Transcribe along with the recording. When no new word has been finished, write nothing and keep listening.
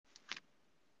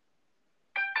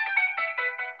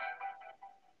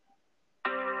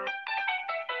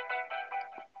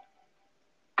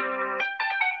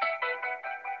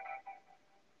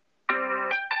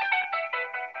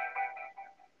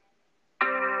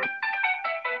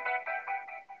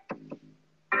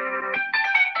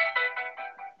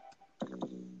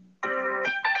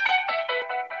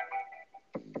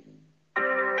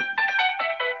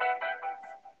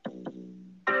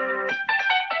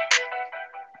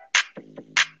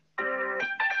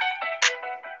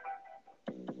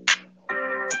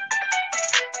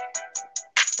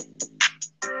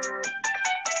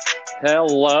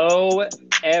Hello,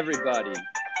 everybody.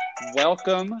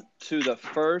 Welcome to the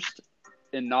first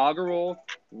inaugural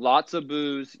Lots of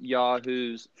Booze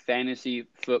Yahoo's Fantasy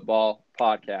Football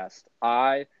Podcast.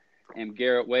 I am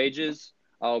Garrett Wages.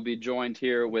 I'll be joined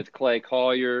here with Clay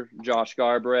Collier, Josh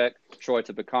Garbrek, Troy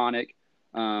Topekanik.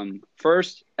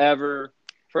 First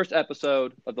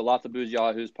episode of the Lots of Booze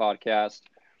Yahoo's podcast.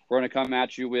 We're going to come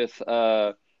at you with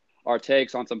our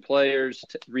takes on some players,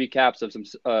 recaps of some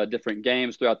different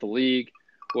games throughout the league.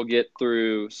 We'll get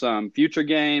through some future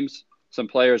games, some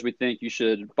players we think you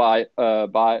should buy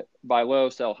low,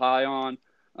 sell high on.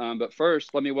 But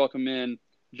first, let me welcome in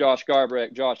Josh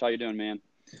Garbrek. Josh, how you doing, man?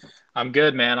 I'm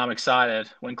good, man. I'm excited.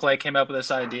 When Clay came up with this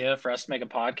idea for us to make a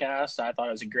podcast, I thought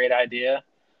it was a great idea.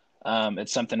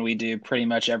 It's something we do pretty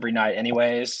much every night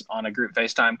anyways on a group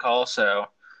FaceTime call, so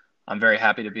I'm very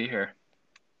happy to be here.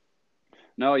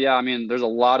 No, yeah, I mean, there's a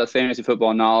lot of fantasy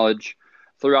football knowledge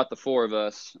throughout the four of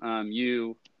us.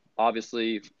 You,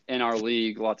 obviously, in our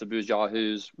league, Lots of Booze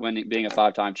Yahoos, being a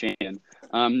five-time champion.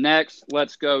 Next,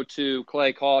 let's go to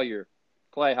Clay Collier.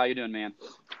 Clay, how you doing, man?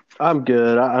 I'm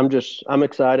good. I'm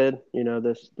excited. You know,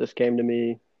 this came to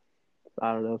me,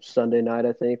 I don't know, Sunday night,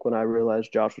 I think, when I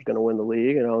realized Josh was going to win the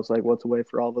league. And I was like, what's a way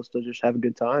for all of us to just have a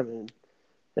good time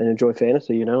and enjoy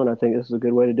fantasy, you know? And I think this is a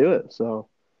good way to do it. So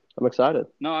I'm excited.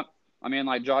 No, I mean,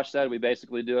 like Josh said, we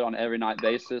basically do it on an every night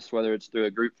basis, whether it's through a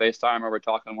group FaceTime or we're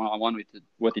talking one-on-one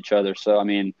with each other. So, I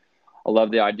mean, I love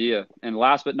the idea. And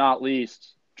last but not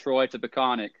least, Troy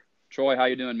Topekanik. Troy, how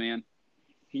you doing, man?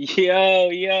 Yo.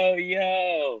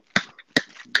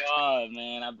 God,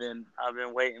 man, I've been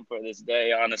waiting for this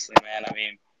day, honestly, man. I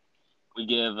mean, we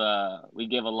give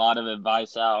a lot of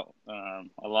advice out.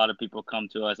 A lot of people come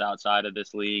to us outside of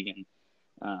this league, and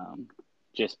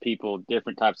just people,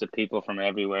 different types of people from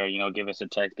everywhere, you know, give us a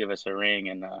text, give us a ring.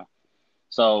 And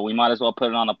so we might as well put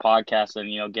it on a podcast and,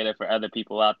 you know, get it for other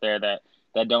people out there that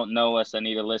don't know us and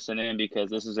need to listen in, because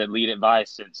this is elite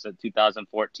advice since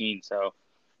 2014. So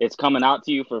it's coming out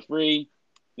to you for free,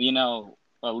 you know,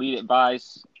 elite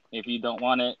advice. If you don't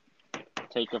want it,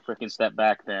 take a freaking step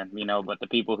back then, you know, but the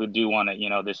people who do want it, you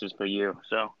know, this is for you.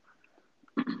 So.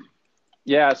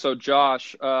 Yeah, so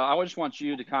Josh, I just want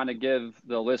you to kind of give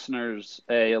the listeners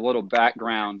a little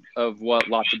background of what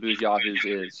Lots of Booze Yahoos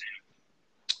is.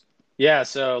 Yeah,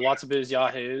 so Lots of Booze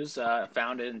Yahoos,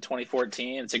 founded in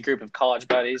 2014. It's a group of college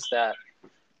buddies that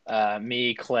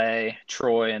me, Clay,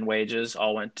 Troy, and Wages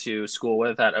all went to school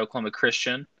with at Oklahoma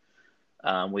Christian.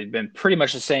 We've been pretty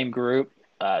much the same group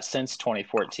since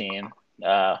 2014.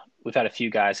 We've had a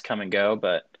few guys come and go,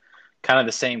 but kind of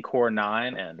the same core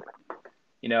nine. And,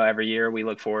 you know, every year we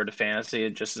look forward to fantasy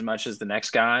just as much as the next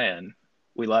guy, and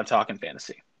we love talking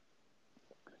fantasy.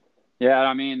 Yeah,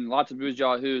 I mean, Lots of Booze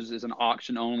Yahoos is an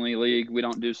auction-only league. We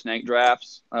don't do snake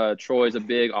drafts. Troy's a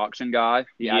big auction guy.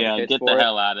 Yeah, get the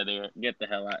hell out of there. Get the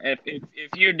hell out.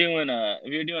 If you're doing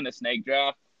a snake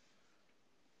draft,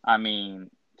 I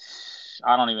mean,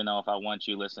 I don't even know if I want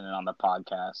you listening on the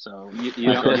podcast. So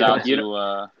you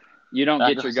don't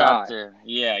get your guy.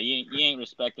 You ain't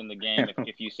respecting the game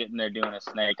if you're sitting there doing a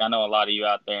snake. I know a lot of you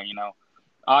out there, you know,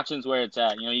 auction's where it's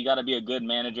at. You know, you got to be a good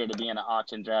manager to be in an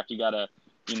auction draft. You got to,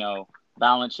 you know,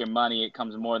 balance your money. It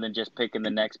comes more than just picking the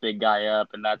next big guy up.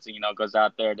 And that's, you know, goes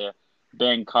out there to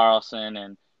Ben Carlson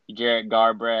and Jarrett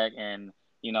Garbrek and,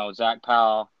 you know, Zach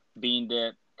Powell, Bean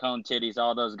Dip, Cone Titties,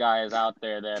 all those guys out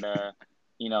there that,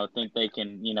 you know, think they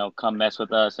can, you know, come mess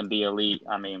with us and be elite.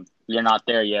 I mean, you're not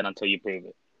there yet until you prove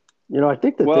it. You know, I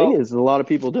think the thing is a lot of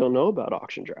people don't know about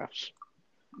auction drafts.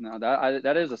 No,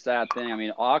 that is a sad thing. I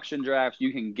mean, auction drafts,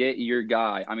 you can get your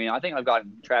guy. I mean, I think I've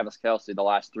gotten Travis Kelce the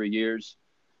last 3 years.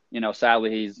 You know,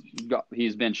 sadly,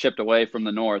 he's been shipped away from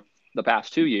the North the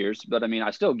past 2 years. But, I mean,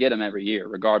 I still get him every year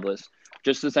regardless.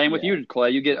 Just the same with you, Clay.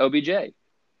 You get OBJ.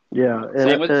 Yeah.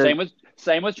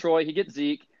 Same with Troy. He gets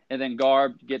Zeke. And then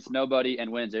Garb gets nobody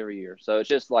and wins every year. So it's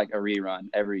just like a rerun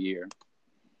every year.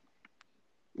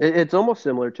 It's almost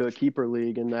similar to a keeper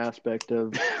league in the aspect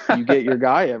of you get your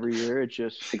guy every year. It's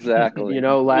just exactly. You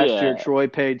know, last year Troy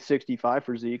paid 65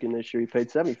 for Zeke, and this year he paid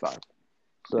 75.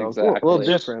 So exactly. It's a little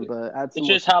different, but it's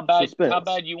just how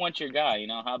bad you want your guy. You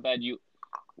know,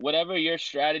 whatever your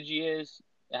strategy is,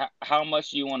 how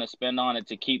much you want to spend on it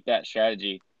to keep that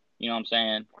strategy. You know what I'm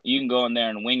saying? You can go in there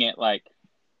and wing it like.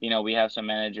 You know, we have some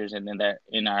managers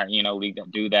in our, you know, league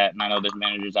that do that. And I know there's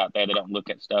managers out there that don't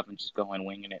look at stuff and just go in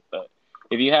winging it. But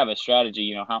if you have a strategy,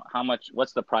 you know, how much,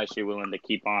 what's the price you're willing to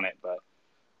keep on it? But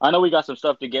I know we got some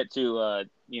stuff to get to,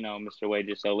 you know, Mr.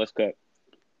 Wages. So let's go.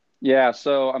 Yeah.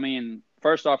 So, I mean,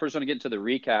 first off, we're just going to get into the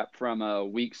recap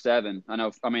from week 7.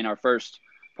 Our first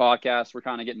podcast, we're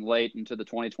kind of getting late into the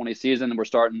 2020 season, and we're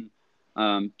starting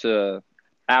to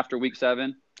after Week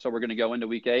 7. So we're going to go into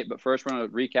Week 8. But first, we're going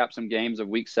to recap some games of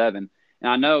Week 7. And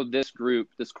I know this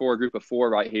core group of 4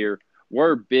 right here,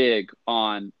 we're big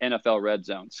on NFL Red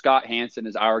Zone. Scott Hansen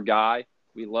is our guy.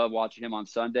 We love watching him on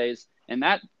Sundays. And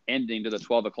that ending to the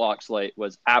 12 o'clock slate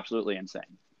was absolutely insane.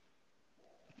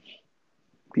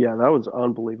 Yeah, that was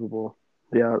unbelievable.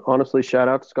 Yeah, honestly, shout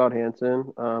out to Scott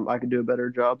Hansen. I could do a better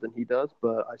job than he does,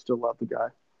 but I still love the guy.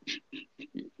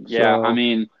 Yeah, so, I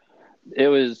mean, it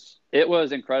was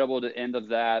incredible to end of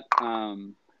that.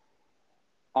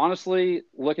 Honestly,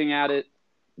 looking at it,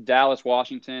 Dallas,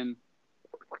 Washington,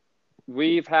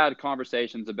 we've had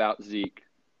conversations about Zeke,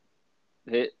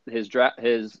 his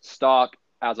stock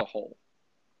as a whole.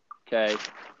 Okay,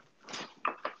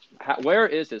 where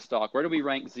is his stock? Where do we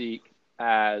rank Zeke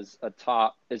as a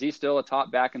top? Is he still a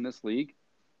top back in this league?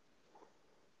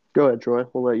 Go ahead, Troy.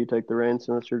 We'll let you take the reins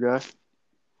since it's your guy.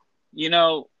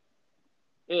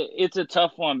 It's a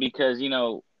tough one because,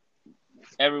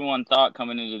 everyone thought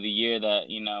coming into the year that,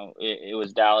 it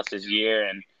was Dallas's year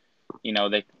and,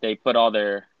 they put all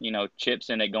their, chips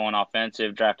in it going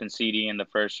offensive, drafting CD in the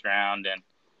first round and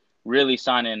really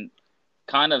signing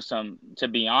kind of to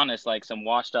be honest, like some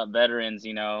washed up veterans,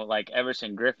 like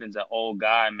Everson Griffin's an old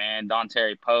guy, man.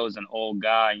 Dontari Poe's an old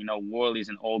guy, Worley's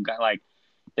an old guy. Like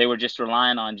they were just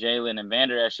relying on Jalen and Van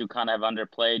Der Esch, who kind of have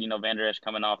underplayed, Van Der Esch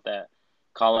coming off that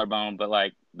collarbone, but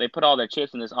like they put all their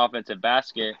chips in this offensive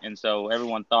basket. And so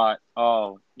everyone thought,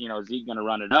 Zeke's going to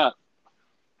run it up.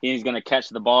 He's going to catch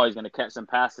the ball. He's going to catch some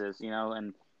passes,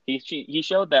 and he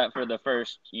showed that for the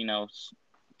first,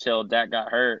 till Dak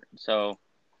got hurt. So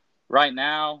right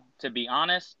now, to be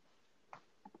honest,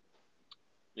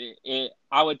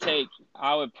 I would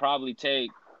probably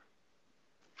take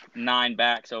 9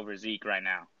 backs over Zeke right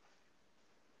now.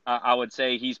 I would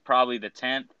say he's probably the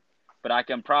 10th, but I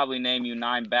can probably name you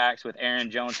 9 backs with Aaron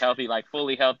Jones healthy, like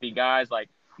fully healthy guys, like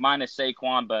minus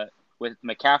Saquon, but with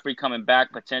McCaffrey coming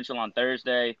back potential on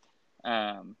Thursday,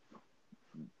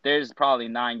 there's probably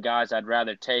 9 guys I'd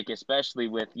rather take, especially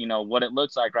with, what it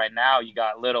looks like right now. You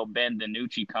got little Ben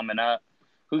DiNucci coming up.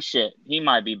 He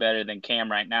might be better than Cam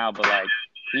right now, but like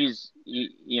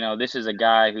this is a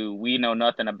guy who we know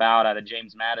nothing about out of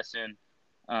James Madison.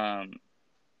 I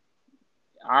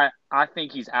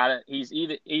think he's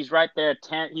right there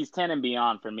 10. He's 10 and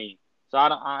beyond for me. So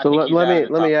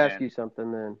let me ask you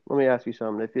something then. Let me ask you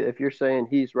something. If you're saying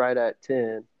he's right at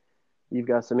 10, you've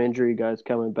got some injury guys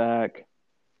coming back.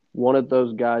 One of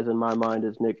those guys in my mind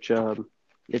is Nick Chubb.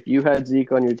 If you had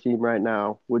Zeke on your team right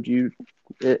now, would you?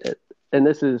 And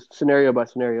this is scenario by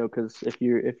scenario because if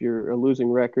you're a losing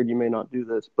record, you may not do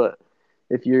this. But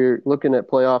if you're looking at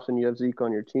playoffs and you have Zeke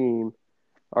on your team,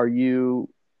 are you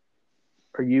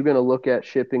going to look at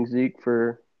shipping Zeke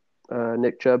for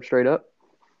Nick Chubb straight up?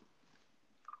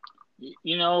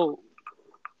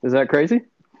 Is that crazy?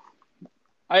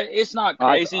 It's not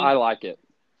crazy. I like it.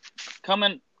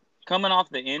 Coming off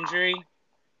the injury,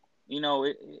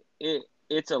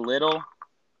 it's a little.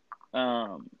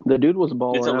 The dude was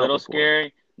balling. It's a little before.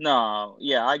 scary. No,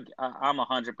 yeah, I'm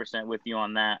 100% with you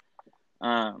on that.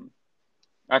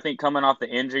 I think coming off the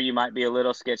injury, you might be a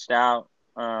little sketched out.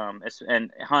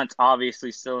 And Hunt's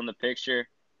obviously still in the picture.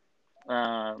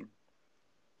 Because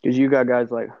you got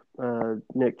guys like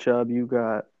Nick Chubb, you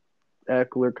got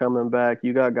Eckler coming back.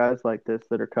 You got guys like this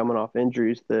that are coming off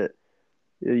injuries that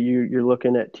you're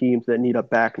looking at teams that need a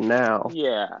back now.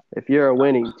 Yeah. If you're a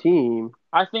winning team,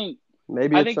 I think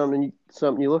it's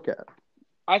something you look at.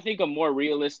 I think a more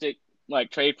realistic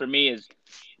trade for me is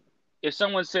if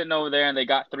someone's sitting over there and they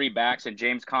got 3 backs and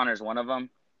James Conner's one of them.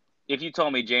 If you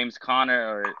told me James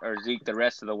Conner or Zeke the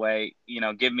rest of the way,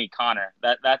 give me Conner.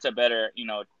 That's a better,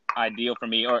 ideal for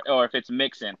me. Or if it's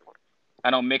Mixon. I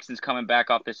know Mixon's coming back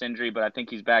off this injury, but I think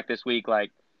he's back this week.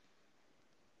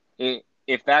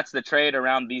 If that's the trade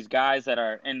around these guys that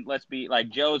are, and let's be like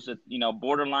Joe's,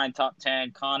 borderline top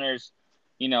 10, Connor's,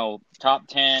 top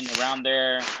 10 around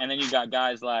there. And then you got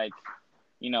guys like,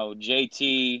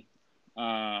 JT.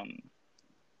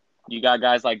 You got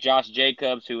guys like Josh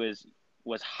Jacobs, who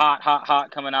was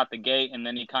hot coming out the gate, and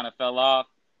then he kind of fell off.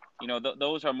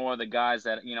 Those are more the guys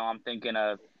that, I'm thinking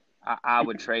of I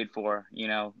would trade for,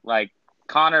 like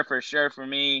Connor for sure for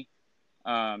me,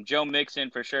 Joe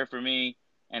Mixon for sure for me,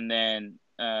 and then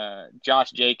Josh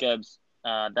Jacobs,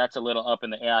 that's a little up in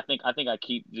the air. I think I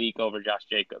keep Zeke over Josh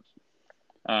Jacobs.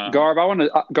 Garb, I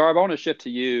want to shift to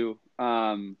you.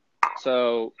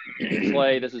 So,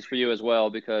 Clay, this is for you as well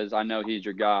because I know he's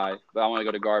your guy, but I want to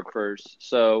go to Garb first.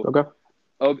 So, okay.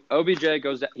 OBJ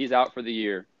he's out for the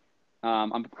year.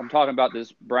 I'm talking about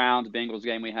this Browns-Bengals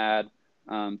game we had,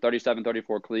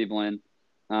 37-34 Cleveland.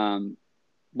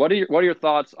 What are your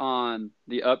thoughts on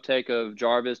the uptake of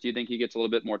Jarvis? Do you think he gets a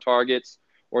little bit more targets,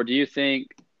 or do you think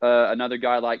another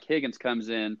guy like Higgins comes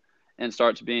in and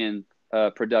starts being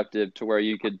productive to where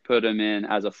you could put him in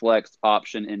as a flex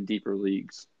option in deeper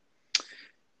leagues?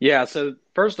 Yeah, so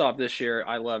first off, this year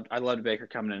I loved Baker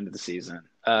coming into the season.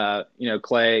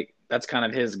 Clay, that's kind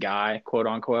of his guy, quote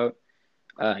unquote.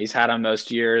 He's had him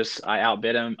most years. I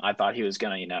outbid him. I thought he was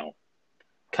gonna,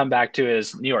 come back to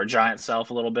his New York Giants self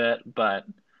a little bit, but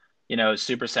it's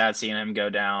super sad seeing him go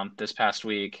down this past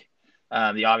week.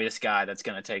 The obvious guy that's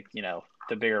gonna take,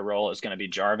 the bigger role is gonna be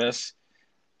Jarvis.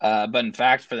 But in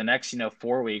fact, for the next,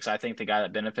 4 weeks, I think the guy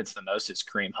that benefits the most is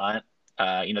Kareem Hunt.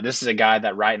 This is a guy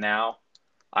that right now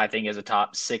I think is a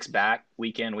top 6 back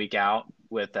week in, week out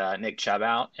with Nick Chubb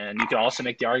out. And you could also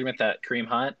make the argument that Kareem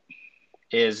Hunt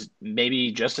is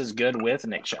maybe just as good with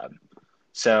Nick Chubb.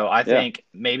 So I think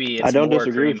maybe it's more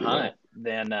Kareem Hunt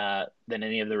than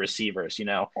any of the receivers.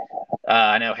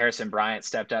 I know Harrison Bryant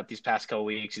stepped up these past couple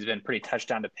weeks. He's been pretty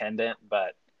touchdown dependent,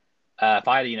 but if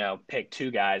I had to, pick 2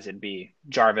 guys, it'd be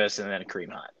Jarvis and then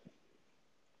Kareem Hunt.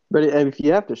 But if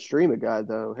you have to stream a guy,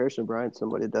 though, Harrison Bryant's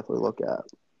somebody to definitely look at.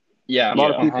 Yeah, a lot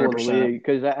of people 100%. in the league,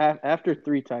 because after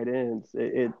 3 tight ends,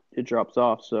 it drops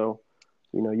off. So,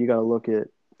 you got to look at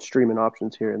streaming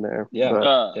options here and there.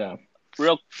 Yeah,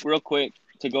 Real quick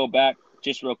to go back,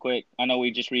 just real quick. I know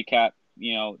we just recapped,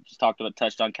 just talked about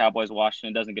touchdown Cowboys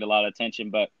Washington. Doesn't get a lot of attention,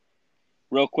 but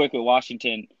real quick with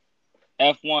Washington,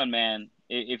 F1 man.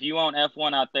 If you own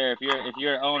F1 out there, if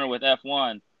you're an owner with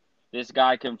F1, this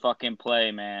guy can fucking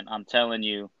play, man. I'm telling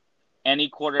you. Any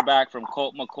quarterback from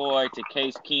Colt McCoy to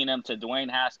Case Keenum to Dwayne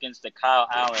Haskins to Kyle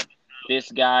Allen,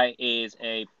 this guy is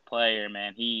a player,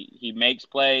 man. He makes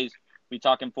plays. We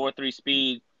talking 4.3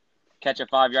 speed, catch a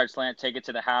 5-yard slant, take it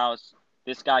to the house.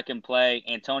 This guy can play.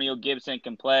 Antonio Gibson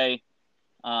can play.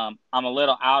 I'm a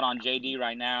little out on JD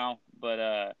right now,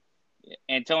 but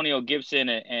Antonio Gibson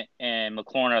and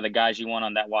McLaurin are the guys you want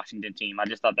on that Washington team. I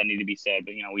just thought that needed to be said,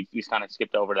 but we kind of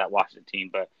skipped over that Washington team.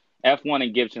 But F1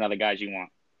 and Gibson are the guys you want.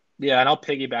 Yeah, and I'll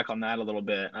piggyback on that a little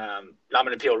bit. Not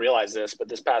many people realize this, but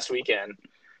this past weekend,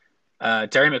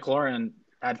 Terry McLaurin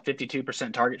had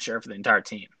 52% target share for the entire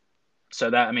team.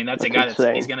 So that's a guy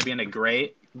he's going to be in a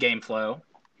great game flow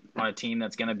on a team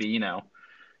that's going to be,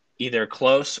 either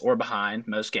close or behind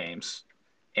most games.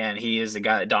 And he is the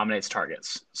guy that dominates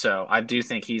targets. So I do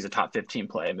think he's a top 15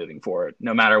 play moving forward,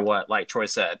 no matter what, like Troy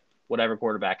said, whatever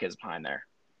quarterback is behind there.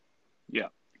 Yeah.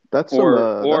 That's some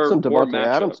Devontae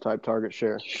Adams type target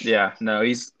share. Yeah, no,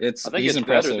 he's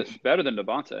impressive. Better than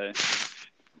Devontae.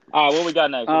 All right, what we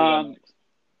got next?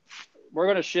 We're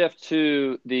going to shift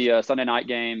to the Sunday night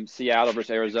game, Seattle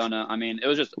versus Arizona. I mean, it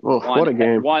was just what a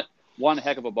game. One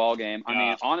heck of a ball game. I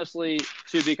mean, honestly,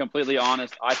 to be completely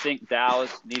honest, I think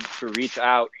Dallas needs to reach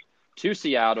out to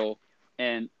Seattle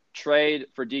and trade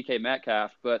for DK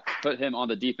Metcalf, but put him on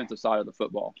the defensive side of the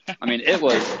football. I mean, it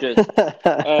was just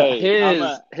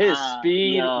his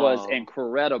speed was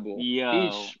incredible.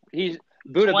 He's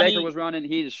Buda Baker was running,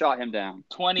 he just shot him down.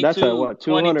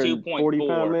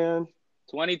 240-pound man.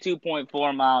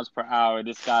 22.4 miles per hour.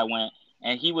 This guy went,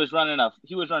 and he was running a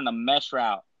mesh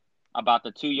route about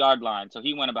the 2-yard line. So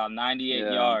he went about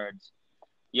 98 yards.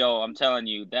 Yo, I'm telling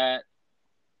you that.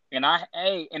 And I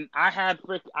had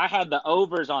the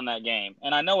overs on that game,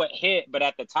 and I know it hit, but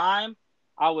at the time,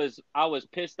 I was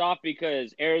pissed off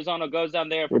because Arizona goes down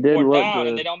there for 4th down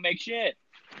and they don't make shit.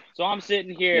 So I'm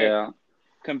sitting here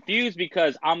confused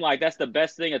because I'm like, that's the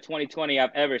best thing of 2020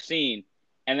 I've ever seen,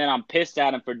 and then I'm pissed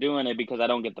at him for doing it because I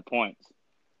don't get the points.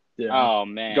 Yeah. Oh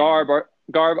man,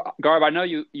 Garb, I know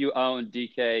you own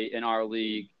DK in our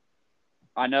league.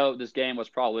 I know this game was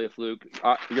probably a fluke.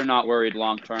 You're not worried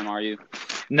long term, are you?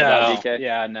 No.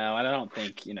 Yeah, no. I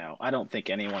don't think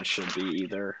anyone should be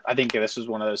either. I think this was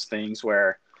one of those things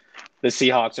where the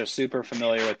Seahawks are super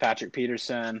familiar with Patrick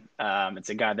Peterson. It's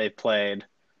a guy they've played.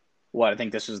 I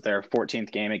think this was their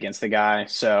 14th game against the guy,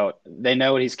 so they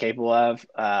know what he's capable of.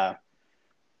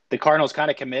 The Cardinals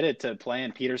kind of committed to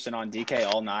playing Peterson on DK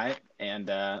all night, and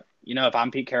if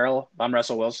I'm Pete Carroll, if I'm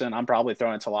Russell Wilson, I'm probably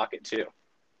throwing it to Lockett too.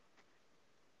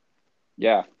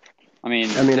 Yeah. I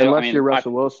mean, unless you're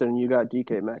Russell Wilson and you got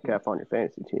DK Metcalf on your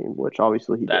fantasy team, which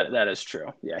obviously he does. That is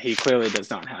true. Yeah, he clearly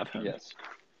does not have him. Yes.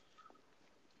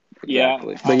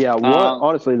 Exactly. Yeah. But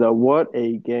honestly though, what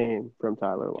a game from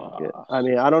Tyler Lockett. I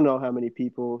mean, I don't know how many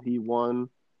people he won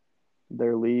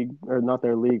their league, or not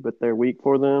their league, but their week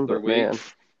for them. But man,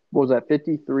 what was that,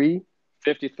 53?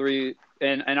 53.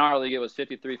 In our league, it was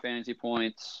 53 fantasy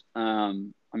points. I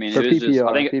mean, for it was PPR, just,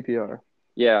 I think PPR.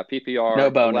 Yeah, PPR. No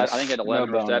bonus. I think he had No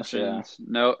 11 bonus, yeah. receptions.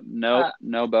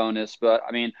 No bonus. But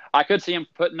I mean, I could see him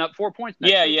putting up 4 points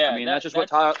next week. Yeah. I mean, that's what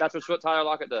Tyler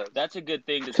Lockett does. That's a good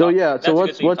thing to So talk. yeah, so That's a good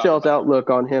thing to what's talk y'all's about. outlook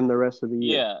on him the rest of the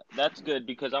year? Yeah, that's good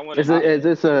because I want Is to.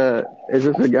 this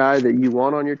a guy that you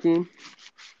want on your team?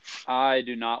 I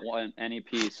do not want any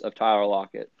piece of Tyler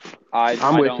Lockett.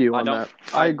 I'm with you on that.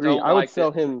 I agree. I would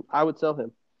sell him. I would sell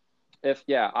him.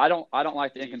 I don't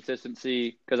like the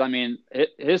inconsistency because I mean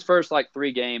his first like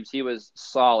 3 games he was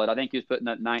solid. I think he was putting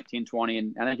up 19, 20,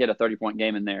 and I think he had a 30-point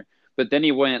game in there. But then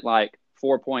he went like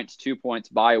 4 points, 2 points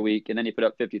bye week, and then he put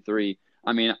up 53.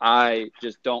 I mean, I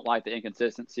just don't like the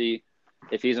inconsistency.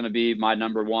 If he's going to be my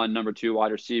number 1, number 2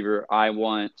 wide receiver, I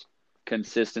want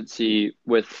consistency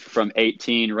from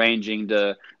 18 ranging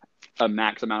to a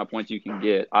max amount of points you can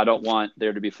get. I don't want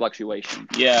there to be fluctuation.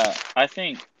 Yeah, I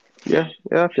think. Yeah,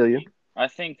 I feel you. I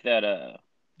think that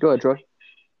Go ahead, Troy.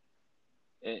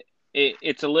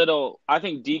 It's a little. I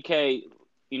think DK,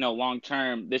 long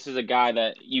term, this is a guy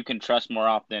that you can trust more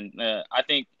often. I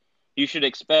think you should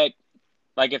expect,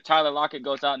 like, if Tyler Lockett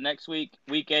goes out next week,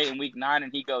 week 8 and week 9,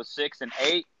 and he goes 6 and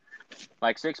 8,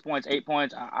 like 6 points, 8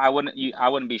 points, I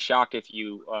wouldn't be shocked if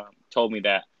you told me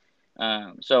that.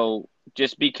 So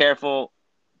just be careful.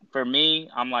 For me,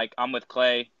 I'm with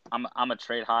Clay. I'm a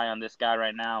trade high on this guy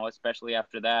right now, especially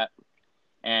after that.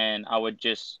 And I would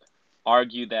just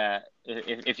argue that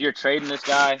if you're trading this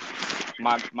guy,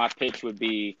 my pitch would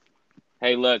be,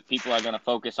 hey, look, people are going to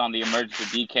focus on the emergence of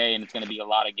DK, and it's going to be a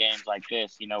lot of games like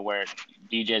this, where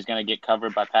DJ is going to get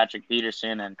covered by Patrick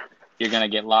Peterson, and you're going to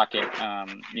get Lockett,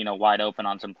 wide open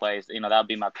on some plays. That would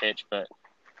be my pitch. But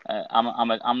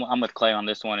I'm with Clay on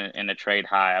this one in a trade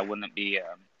high. I wouldn't be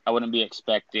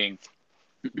expecting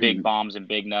big bombs and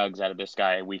big nugs out of this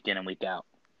guy week in and week out.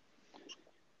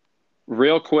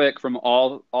 Real quick from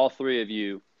all 3 of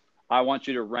you, I want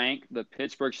you to rank the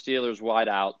Pittsburgh Steelers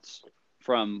wideouts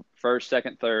from first,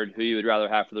 second, third, who you would rather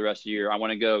have for the rest of the year. I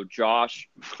want to go Josh,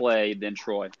 Clay, then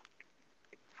Troy.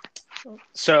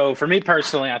 So for me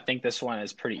personally, I think this one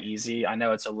is pretty easy. I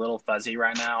know it's a little fuzzy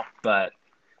right now, but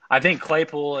I think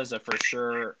Claypool is for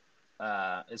sure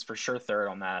third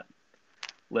on that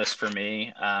list for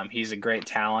me. He's a great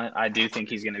talent. I do think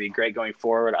he's going to be great going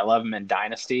forward. I love him in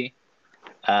Dynasty.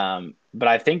 But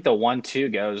I think the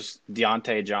 1-2 goes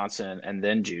Deontay Johnson and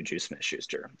then Juju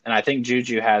Smith-Schuster. And I think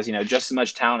Juju has, just as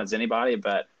much talent as anybody,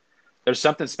 but there's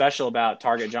something special about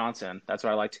Target Johnson. That's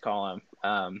what I like to call him.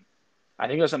 I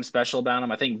think there's something special about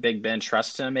him. I think Big Ben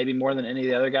trusts him maybe more than any of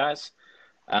the other guys.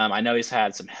 I know he's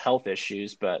had some health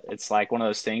issues, but it's like one of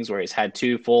those things where he's had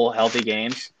 2 full healthy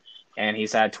games and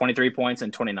he's had 23 points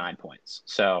and 29 points.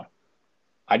 So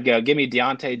I'd go give me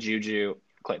Deontay, Juju,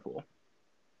 Claypool.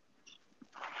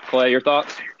 Clay, your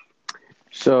thoughts?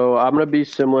 So I'm going to be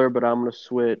similar, but I'm going to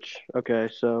switch. Okay,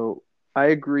 so I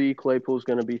agree Claypool's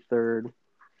going to be third.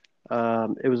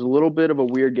 It was a little bit of a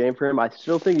weird game for him. I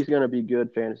still think he's going to be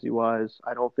good fantasy-wise.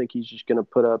 I don't think he's just going to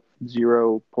put up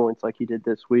 0 points like he did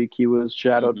this week. He was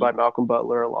shadowed by Malcolm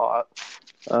Butler a lot.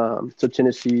 So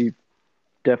Tennessee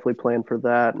definitely planned for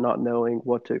that, not knowing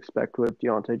what to expect with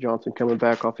Deontay Johnson coming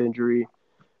back off injury.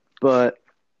 But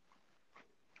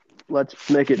let's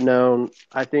make it known.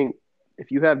 I think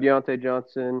if you have Deontay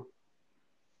Johnson,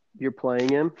 you're playing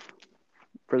him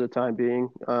for the time being.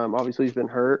 Obviously, he's been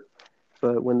hurt,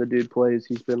 but when the dude plays,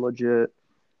 he's been legit.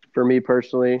 For me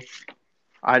personally,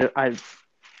 I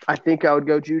think I would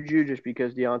go Juju just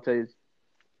because Deontay's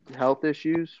health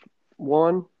issues,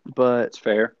 but it's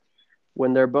fair.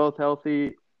 When they're both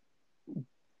healthy,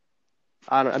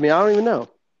 I don't even know.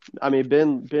 I mean,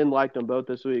 Ben liked them both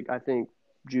this week. I think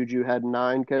Juju had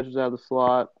 9 catches out of the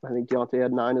slot. I think Deontay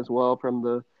had 9 as well from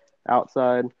the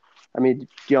outside. I mean,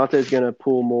 Deontay's going to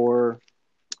pull more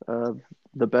of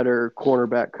the better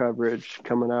cornerback coverage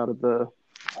coming out of the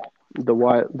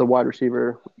wide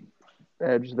receiver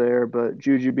edge there. But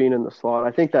Juju being in the slot,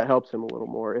 I think that helps him a little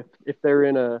more. If they're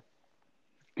in a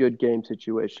good game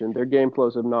situation, their game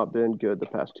flows have not been good the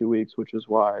past 2 weeks, which is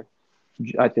why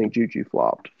I think Juju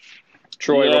flopped.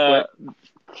 Troy, real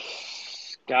quick.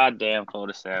 Goddamn,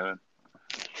 4-7.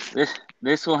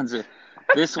 This one's a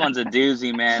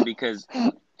doozy, man, because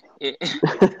it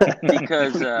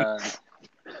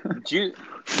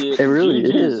really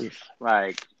Juju's, is.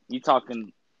 like, you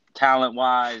talking talent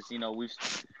wise,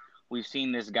 we've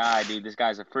seen this guy, dude. This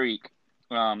guy's a freak.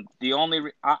 I'm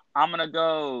gonna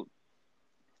go,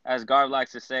 as Garv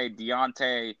likes to say,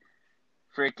 Deontay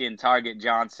freaking Target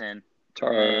Johnson.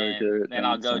 And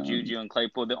I'll go Juju and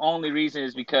Claypool. The only reason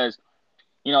is because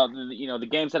the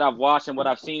games that I've watched and what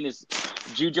I've seen is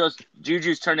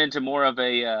Juju's turned into more of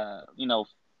a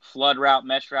flood route,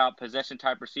 mesh route, possession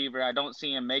type receiver. I don't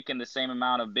see him making the same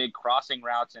amount of big crossing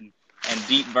routes and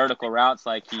deep vertical routes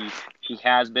like he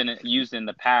has been used in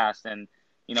the past. And,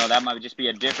 that might just be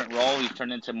a different role. He's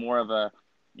turned into more of a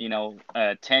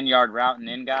 10-yard route and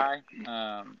in guy.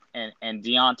 And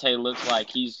Deontay looks like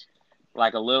he's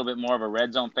like a little bit more of a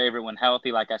red zone favorite when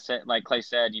healthy. Like Clay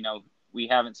said, we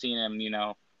haven't seen him,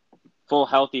 full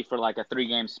healthy for like a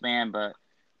 3-game span, but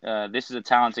this is a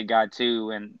talented guy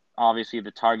too. And obviously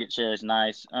the target share is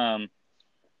nice.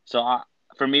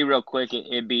 For me, real quick,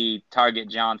 it'd be Target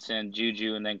Johnson,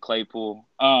 Juju, and then Claypool.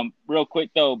 Real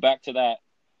quick though, back to that.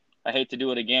 I hate to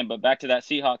do it again, but back to that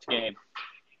Seahawks game.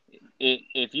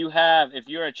 If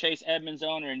you're a Chase Edmonds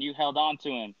owner and you held on to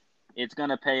him, it's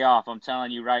gonna pay off. I'm telling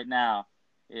you right now.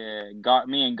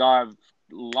 Me and Garv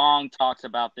long talks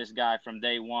about this guy from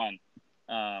day one.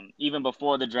 Even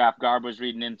before the draft, Garb was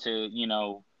reading into,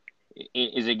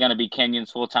 is it going to be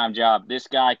Kenyon's full-time job? This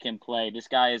guy can play. This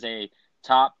guy is a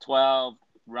top 12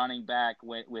 running back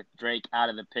with Drake out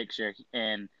of the picture.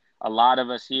 And a lot of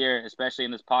us here, especially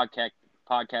in this podcast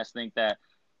think that,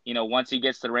 once he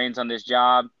gets the reins on this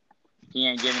job, he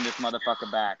ain't giving this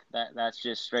motherfucker back. That's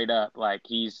just straight up. Like,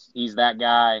 he's that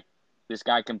guy. This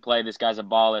guy can play. This guy's a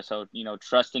baller. So,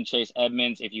 trust in Chase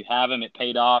Edmonds. If you have him, it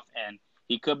paid off. And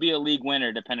he could be a league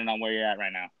winner depending on where you're at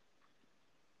right now.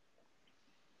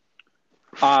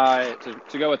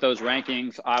 To go with those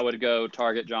rankings, I would go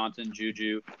Target Johnson,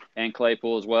 Juju, and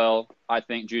Claypool as well. I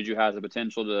think Juju has the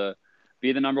potential to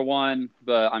be the number one,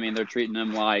 but, I mean, they're treating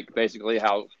him like basically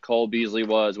how Cole Beasley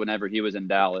was whenever he was in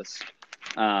Dallas.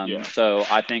 So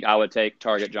I think I would take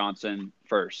Target Johnson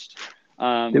first.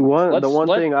 The one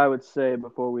thing I would say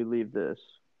before we leave this,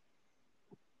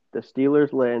 the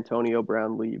Steelers let Antonio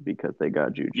Brown leave because they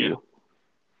got Juju. Yeah.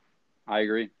 I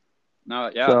agree.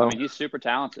 No, yeah, So, I mean, he's super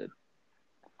talented.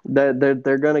 They're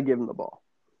going to give him the ball.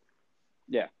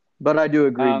 Yeah. But I do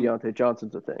agree Deontay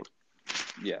Johnson's a thing.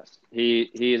 Yes, he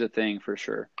is a thing for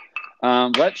sure.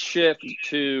 Let's shift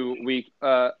to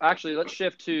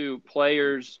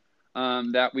players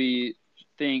that we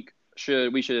think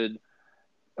we should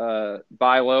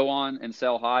buy low on and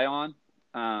sell high on.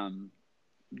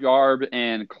 Garb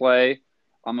and Clay,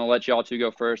 I'm gonna let y'all two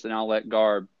go first, and I'll let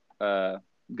Garb go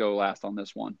last on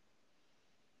this one.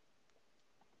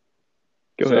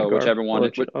 Go ahead, Garb. Whichever one.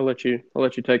 I'll let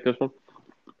you take this one.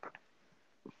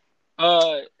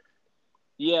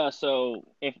 Yeah. So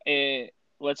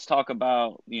let's talk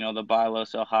about the buy low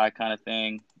sell high kind of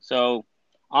thing. So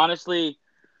honestly,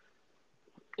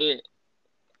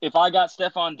 if I got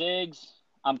Stephon Diggs,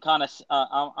 I'm gonna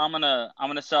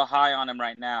sell high on him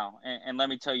right now, and let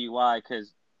me tell you why.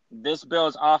 Because this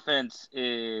Bills offense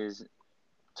is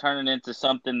turning into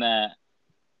something that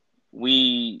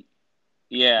we're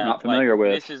not familiar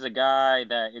with. This is a guy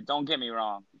that, don't get me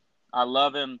wrong, I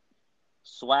love him,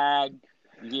 swag,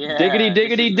 diggity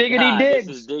Diggs. This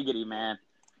is diggity, man.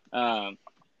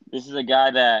 This is a guy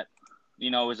that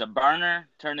is a burner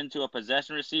turned into a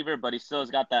possession receiver, but he still has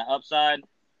got that upside.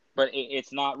 But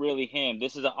it's not really him.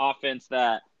 This is an offense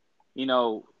that,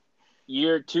 2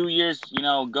 years,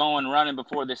 going running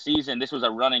before the season. This was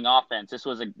a running offense. This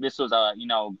was a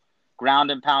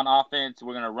ground and pound offense.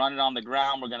 We're gonna run it on the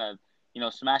ground. We're gonna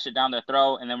smash it down their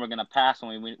throat, and then we're gonna pass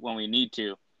when we need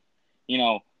to.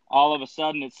 All of a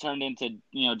sudden it's turned into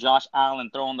Josh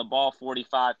Allen throwing the ball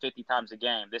 45, 50 times a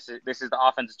game. This is the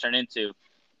offense it's turned into,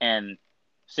 and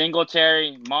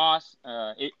Singletary, Moss,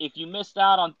 if you missed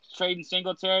out on trading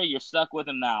Singletary, you're stuck with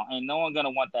him now. Ain't no one going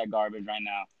to want that garbage right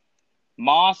now.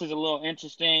 Moss is a little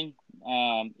interesting.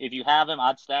 If you have him,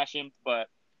 I'd stash him. But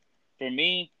for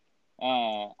me,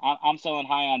 I'm selling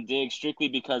high on Diggs strictly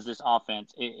because this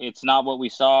offense. It's not what we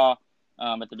saw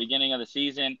at the beginning of the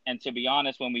season. And to be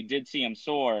honest, when we did see him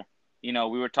soar, we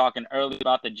were talking early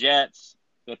about the Jets.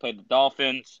 They played the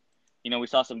Dolphins. We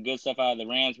saw some good stuff out of the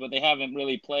Rams, but they haven't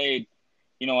really played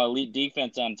elite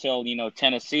defense until,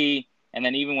 Tennessee. And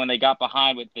then even when they got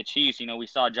behind with the Chiefs, we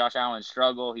saw Josh Allen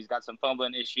struggle. He's got some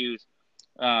fumbling issues.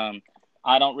 I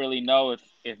don't really know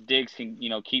if Diggs can,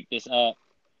 keep this up.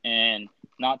 And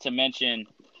not to mention,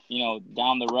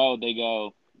 down the road, they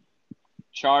go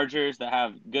Chargers that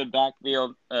have good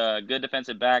backfield, good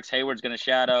defensive backs. Hayward's going to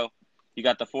shadow. You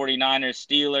got the 49ers,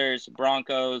 Steelers,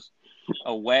 Broncos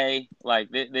away.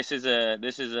 Like this is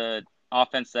a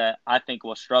offense that I think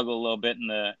will struggle a little bit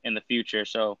in the future.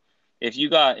 So if you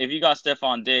got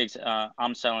Stephon Diggs,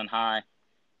 I'm selling high.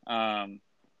 I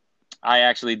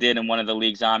actually did in one of the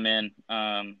leagues I'm in.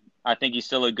 I think he's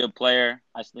still a good player.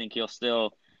 I think he'll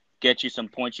still get you some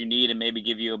points you need and maybe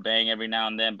give you a bang every now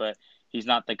and then, but he's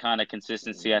not the kind of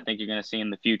consistency I think you're going to see in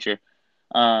the future.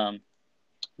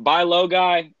 Buy low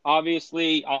guy,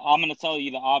 obviously, I'm going to tell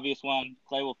you the obvious one.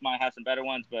 Clay Wolf might have some better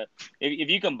ones, but if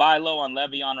you can buy low on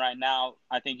Le'Veon right now,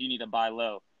 I think you need to buy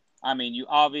low. I mean, you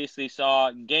obviously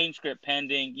saw game script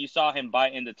pending. You saw him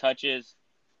bite into touches.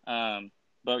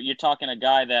 But you're talking a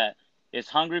guy that is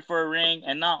hungry for a ring,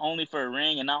 and not only for a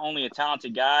ring and not only a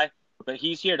talented guy, but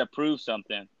he's here to prove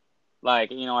something.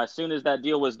 Like, as soon as that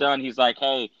deal was done, he's like,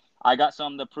 hey, I got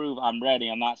something to prove. I'm ready.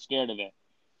 I'm not scared of it.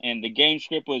 And the game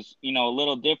script was, a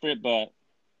little different, but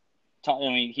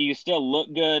he still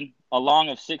looked good. A long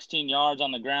of 16 yards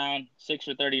on the ground, 6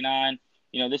 for 39.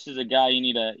 This is a guy you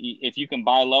need to, if you can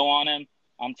buy low on him.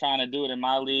 I'm trying to do it in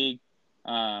my league.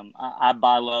 I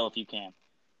buy low if you can.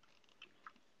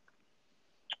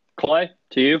 Clay,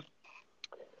 to you.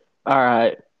 All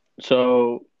right.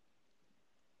 So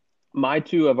my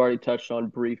two I've already touched on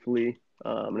briefly,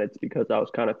 and it's because I was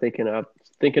kind of thinking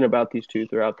about these two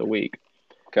throughout the week.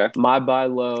 Okay. My buy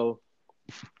low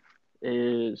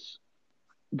is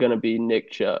going to be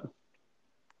Nick Chubb.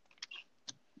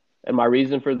 And my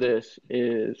reason for this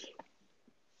is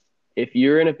if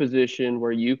you're in a position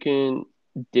where you can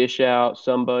dish out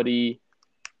somebody,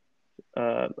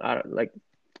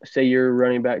 say you're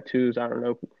running back twos, I don't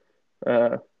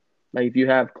know, like if you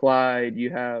have Clyde, you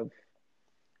have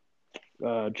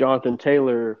Jonathan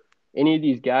Taylor, any of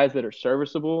these guys that are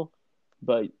serviceable,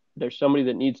 but there's somebody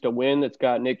that needs to win that's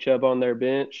got Nick Chubb on their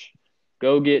bench,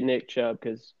 go get Nick Chubb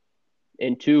because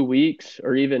in 2 weeks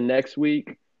or even next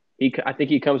week, I think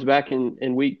he comes back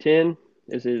in week 10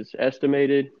 is his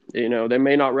estimated. They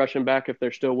may not rush him back if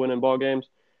they're still winning ball games,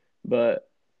 but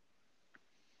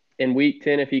in week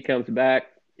 10, if he comes back,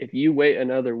 if you wait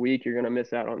another week, you're going to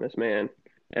miss out on this man.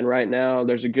 And right now,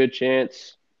 there's a good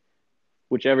chance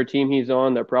whichever team he's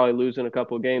on, they're probably losing a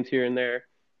couple of games here and there.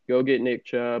 Go get Nick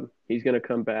Chubb. He's going to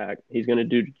come back. He's going to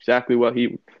do exactly what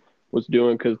he was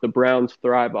doing because the Browns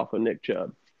thrive off of Nick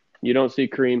Chubb. You don't see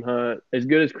Kareem Hunt. As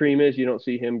good as Kareem is, you don't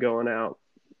see him going out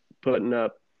putting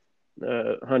up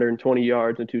 120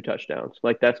 yards and 2 touchdowns.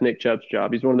 Like, that's Nick Chubb's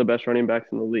job. He's one of the best running backs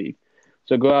in the league.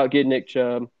 So go out, get Nick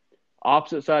Chubb.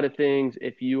 Opposite side of things,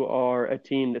 if you are a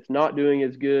team that's not doing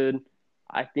as good,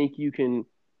 I think you can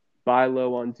buy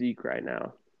low on Zeke right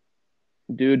now.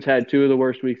 Dude's had 2 of the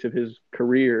worst weeks of his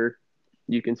career,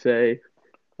 you can say.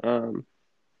 I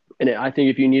think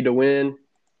if you need to win,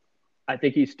 I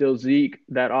think he's still Zeke.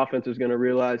 That offense is going to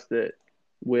realize that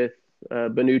with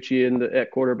Bonucci at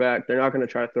quarterback, they're not going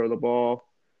to try to throw the ball.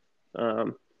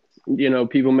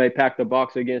 People may pack the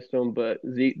box against him, but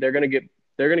Zeke, they're going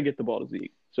to get the ball to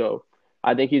Zeke. So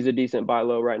I think he's a decent buy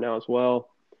low right now as well.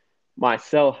 My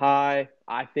sell high,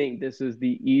 I think this is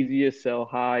the easiest sell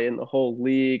high in the whole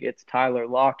league. It's Tyler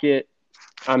Lockett.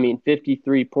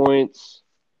 53 points.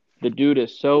 The dude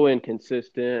is so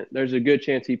inconsistent. There's a good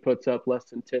chance he puts up less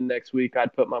than 10 next week.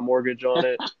 I'd put my mortgage on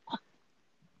it.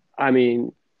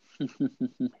 I'm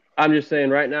just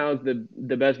saying right now is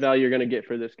the best value you're going to get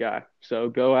for this guy. So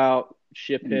go out,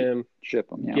 ship him.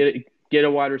 Yeah. Get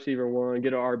a wide receiver 1,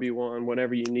 get an RB1,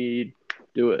 whatever you need.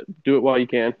 Do it. Do it while you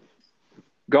can.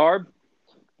 Garb?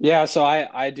 Yeah, so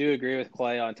I do agree with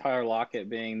Clay on Tyler Lockett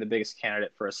being the biggest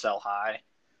candidate for a sell high.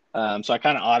 So I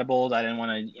kind of audibled. I didn't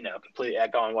want to, completely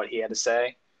echo on what he had to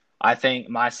say. I think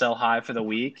my sell high for the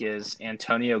week is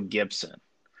Antonio Gibson.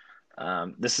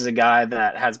 This is a guy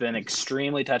that has been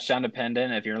extremely touchdown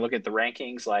dependent. If you look at the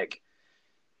rankings, like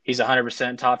he's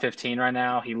 100% top 15 right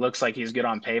now. He looks like he's good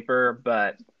on paper,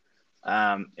 but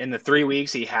in the 3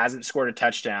 weeks he hasn't scored a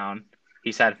touchdown.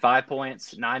 He's had 5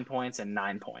 points, 9 points, and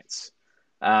 9 points.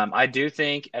 I do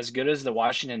think, as good as the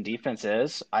Washington defense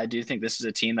is, I do think this is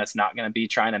a team that's not going to be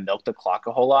trying to milk the clock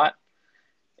a whole lot.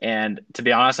 And to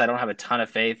be honest, I don't have a ton of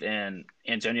faith in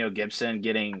Antonio Gibson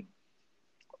getting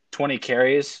 20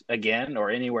 carries again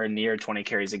or anywhere near 20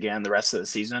 carries again the rest of the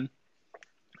season.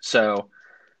 So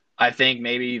I think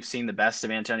maybe you've seen the best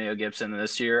of Antonio Gibson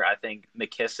this year. I think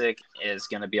McKissick is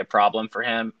going to be a problem for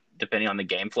him depending on the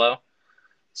game flow.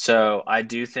 So I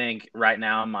do think right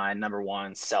now my number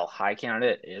 1 sell high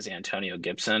candidate is Antonio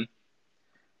Gibson.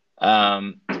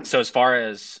 So as far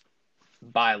as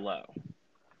buy low,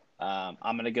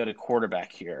 I'm going to go to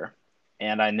quarterback here.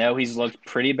 And I know he's looked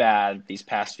pretty bad these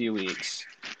past few weeks,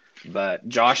 but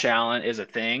Josh Allen is a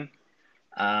thing.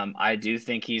 I do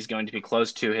think he's going to be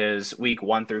close to his week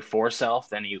 1 through 4 self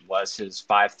than he was his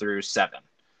 5 through 7.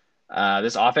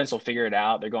 This offense will figure it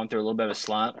out. They're going through a little bit of a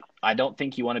slump. I don't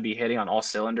think you want to be hitting on all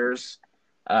cylinders,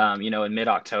 in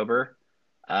mid-October.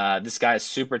 This guy is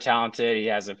super talented. He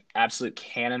has an absolute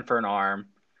cannon for an arm.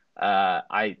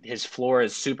 His floor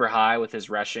is super high with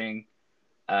his rushing.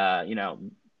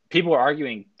 People were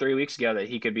arguing 3 weeks ago that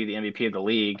he could be the MVP of the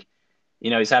league.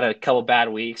 He's had a couple bad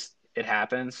weeks. It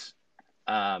happens.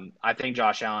 I think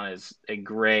Josh Allen is a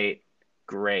great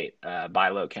buy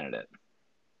low candidate.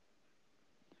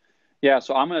 Yeah,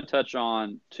 so I'm going to touch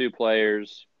on two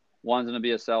players. One's going to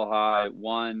be a sell high.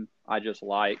 One I just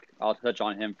like. I'll touch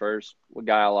on him first. The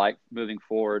guy I like moving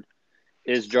forward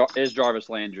is Jarvis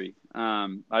Landry.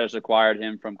 I just acquired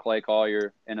him from Clay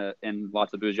Collier in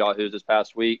lots of Booze Yahoos this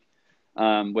past week.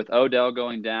 With Odell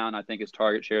going down, I think his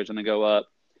target share is going to go up.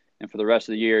 And for the rest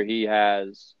of the year, he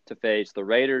has to face the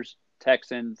Raiders,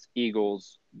 Texans,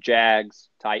 Eagles, Jags,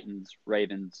 Titans,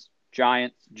 Ravens,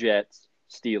 Giants, Jets,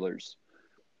 Steelers.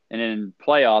 And in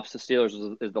playoffs, the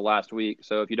Steelers is the last week.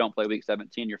 So if you don't play week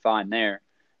 17, you're fine there.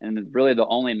 And really the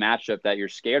only matchup that you're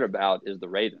scared about is the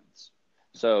Ravens.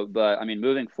 So, but I mean,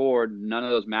 moving forward, none of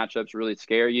those matchups really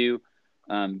scare you.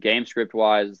 Game script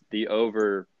wise, the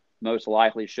over most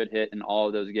likely should hit in all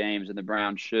of those games, and the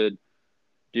Browns should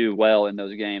do well in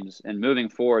those games. And moving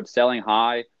forward, selling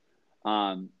high,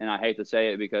 and I hate to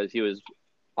say it because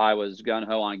I was gun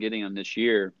ho on getting him this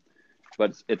year,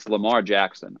 but it's Lamar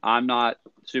Jackson. I'm not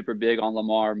super big on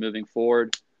Lamar moving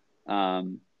forward.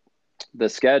 The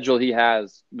schedule he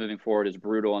has moving forward is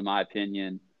brutal in my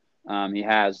opinion. He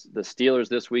has the Steelers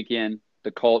this weekend,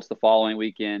 the Colts the following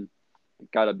weekend,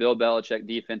 got a Bill Belichick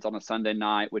defense on a Sunday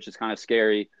night, which is kind of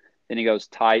scary. Then he goes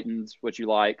Titans, which you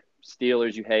like,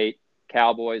 Steelers you hate,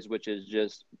 Cowboys, which is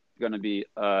just going to be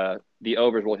the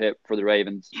overs will hit for the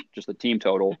Ravens, just the team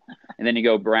total. And then you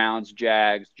go Browns,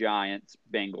 Jags, Giants,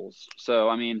 Bengals. So,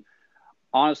 I mean,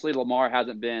 honestly, Lamar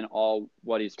hasn't been all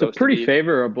what he's supposed to be. It's a pretty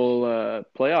favorable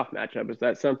playoff matchup. Is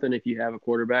that something if you have a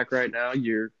quarterback right now,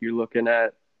 you're looking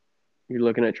at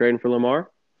trading for Lamar?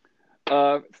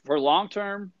 For long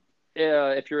term,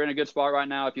 if you're in a good spot right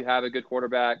now, if you have a good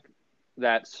quarterback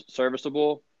that's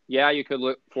serviceable, yeah, you could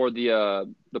look for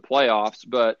the playoffs.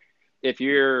 But if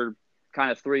you're kind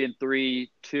of 3-3,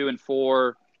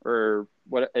 2-4, or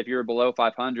what, if you're below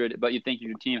 500, but you think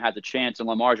your team has a chance and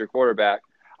Lamar's your quarterback,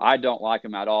 I don't like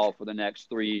him at all for the next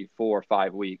 3, 4,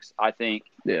 5 weeks. I think,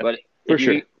 yeah, but if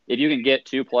you can get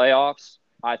to playoffs,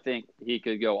 I think he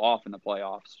could go off in the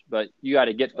playoffs. But you got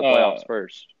to get to the playoffs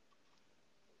first.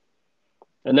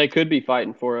 And they could be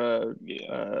fighting for a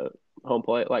home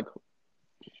field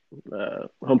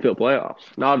playoffs.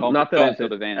 Not that it's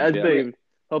field advantage, as big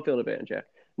home field advantage. Yeah,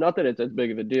 not that it's as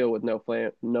big of a deal with no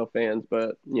fans,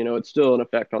 but it's still an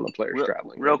effect on the players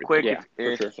traveling. Real quick, yeah,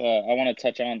 if for sure. I want to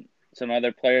touch on some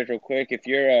other players real quick. If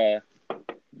you're a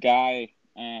guy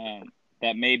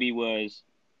that maybe was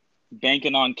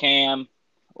banking on Cam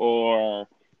or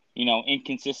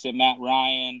inconsistent Matt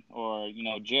Ryan or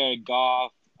Jared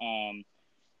Goff.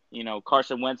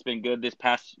 Carson Wentz been good this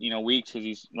past weeks because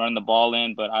he's running the ball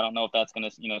in, but I don't know if that's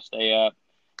gonna stay up.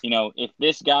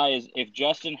 If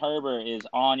Justin Herbert is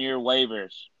on your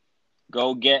waivers,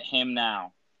 go get him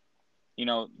now.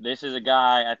 This is a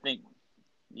guy I think.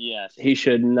 Yes, he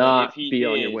should not be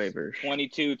on your waivers.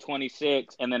 22,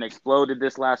 26, and then exploded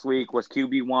this last week. Was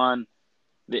QB1.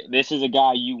 This is a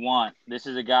guy you want. This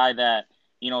is a guy that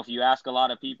if you ask a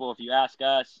lot of people, if you ask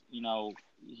us,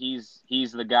 he's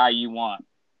the guy you want.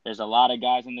 There's a lot of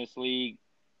guys in this league,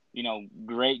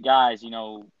 great guys,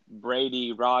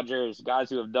 Brady, Rodgers, guys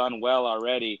who have done well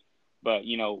already. But,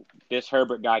 this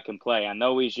Herbert guy can play. I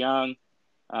know he's young,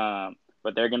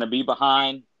 but they're going to be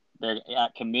behind. They're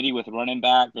at committee with running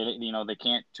back. They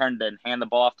can't hand the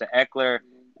ball off to Eckler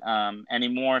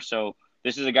anymore. So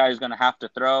this is a guy who's going to have to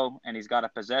throw, and he's got a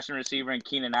possession receiver in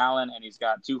Keenan Allen, and he's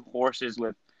got two horses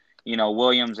with,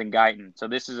 Williams and Guyton. So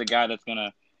this is a guy that's going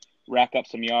to rack up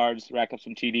some yards, rack up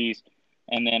some TDs.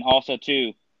 And then also,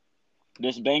 too,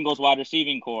 this Bengals wide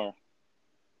receiving core,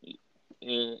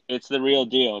 it's the real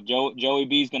deal. Joey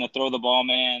B's going to throw the ball,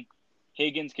 man.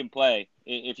 Higgins can play.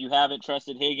 If you haven't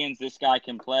trusted Higgins, this guy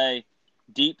can play.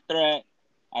 Deep threat,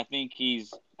 I think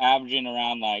he's averaging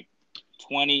around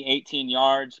 18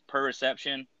 yards per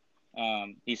reception.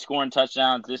 He's scoring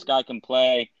touchdowns. This guy can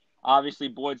play. Obviously,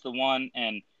 Boyd's the one,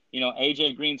 and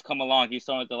AJ Green's come along. He's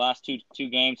thrown it the last two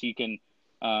games. He can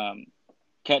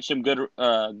catch some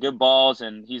good balls,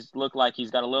 and he's looked like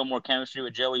he's got a little more chemistry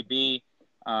with Joey B.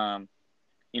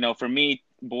 For me,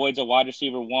 Boyd's a wide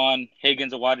receiver 1,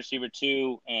 Higgins a wide receiver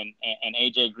 2, and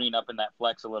AJ Green up in that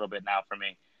flex a little bit now for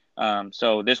me.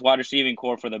 So this wide receiving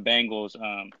core for the Bengals,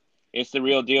 it's the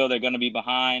real deal. They're going to be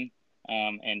behind,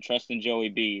 and trust in Joey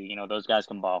B. Those guys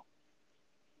can ball.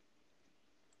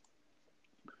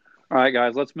 All right,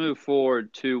 guys, let's move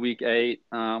forward to Week 8.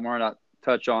 We're going to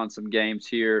touch on some games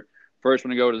here. First, we're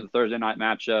going to go to the Thursday night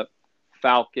matchup,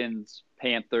 Falcons,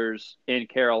 Panthers in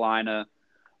Carolina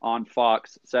on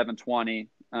Fox 720.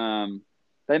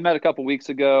 They met a couple weeks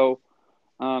ago.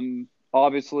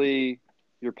 Obviously,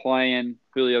 you're playing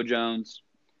Julio Jones.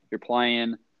 You're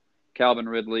playing Calvin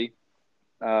Ridley.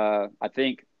 I'm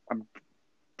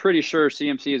pretty sure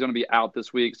CMC is going to be out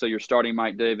this week, so you're starting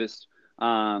Mike Davis.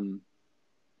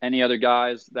 Any other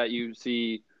guys that you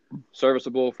see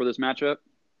serviceable for this matchup?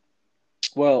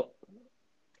 Well,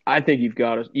 I think you've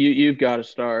got to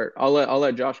start. I'll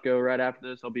let Josh go right after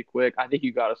this. I'll be quick. I think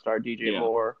you got to start DJ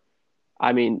Moore.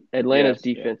 I mean, Atlanta's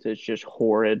defense is just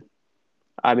horrid.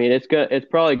 I mean, it's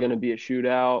probably going to be a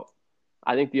shootout.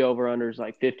 I think the over/under is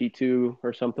like 52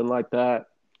 or something like that.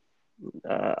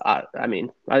 I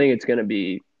think it's going to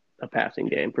be a passing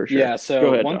game for sure. Yeah.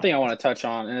 So one thing I want to touch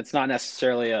on, and it's not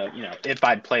necessarily if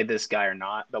I'd played this guy or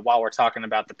not, but while we're talking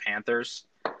about the Panthers,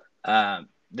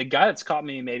 the guy that's caught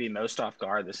me maybe most off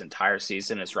guard this entire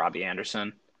season is Robbie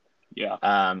Anderson.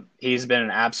 Yeah. He's been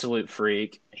an absolute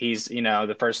freak. He's,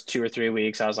 the first 2 or 3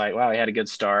 weeks, I was like, wow, he had a good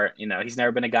start. He's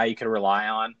never been a guy you could rely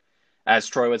on. As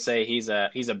Troy would say, he's a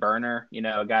burner,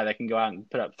 a guy that can go out and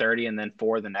put up 30 and then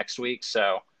 4 the next week.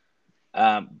 So,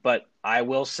 but I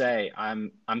will say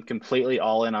I'm completely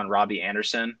all in on Robbie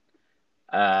Anderson.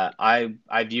 I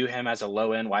view him as a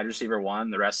low end wide receiver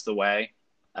 1 the rest of the way.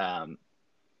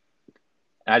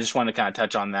 I just want to kind of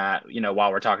touch on that,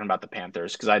 while we're talking about the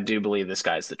Panthers, because I do believe this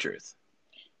guy's the truth.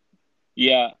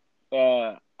 Yeah,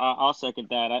 I'll second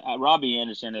that. Robbie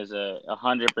Anderson is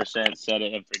 100% set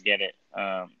it and forget it.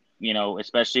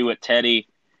 Especially with Teddy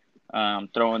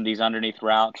throwing these underneath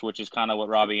routes, which is kind of what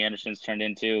Robbie Anderson's turned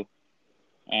into.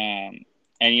 And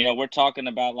we're talking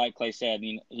about, like Clay said,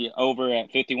 he over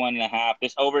at 51.5.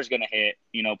 This over is going to hit.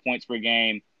 Points per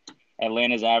game.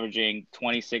 Atlanta's averaging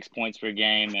 26 points per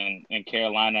game, and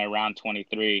Carolina around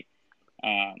 23.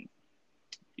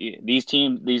 These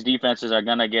defenses are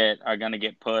gonna get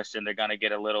pushed, and they're gonna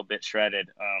get a little bit shredded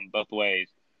both ways.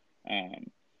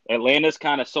 Atlanta's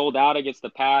kind of sold out against the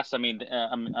pass. I mean,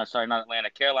 sorry, not Atlanta.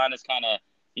 Carolina's kind of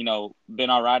been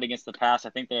all right against the pass.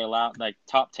 I think they allowed like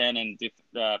top 10 in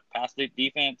pass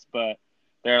defense, but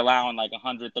they're allowing like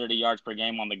 130 yards per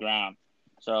game on the ground.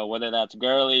 So whether that's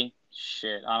Gurley.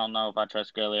 Shit, I don't know if I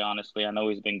trust Gurley, honestly. I know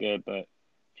he's been good, but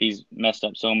he's messed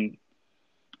up some.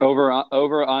 Over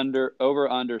under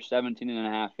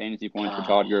 17.5 fantasy points for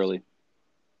Todd Gurley.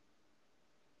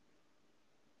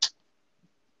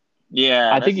 Yeah,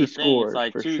 I think he scored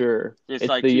like for sure. It's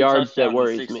like the yards that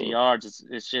worries me. Yards.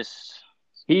 It's just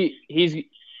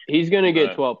he's going to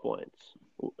get 12 points.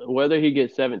 Whether he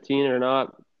gets 17 or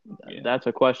not, that's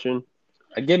a question.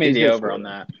 Give me the over on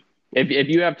that. If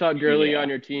you have Todd Gurley on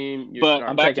your team,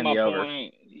 I'm back to my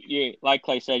point. Yeah, like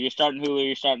Clay said, you're starting Julio,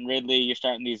 you're starting Ridley, you're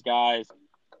starting these guys.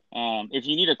 If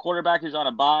you need a quarterback who's on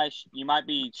a bye, you might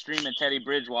be streaming Teddy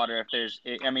Bridgewater.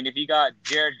 If you got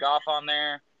Jared Goff on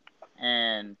there,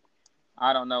 and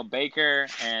I don't know Baker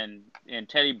and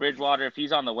Teddy Bridgewater, if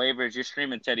he's on the waivers, you're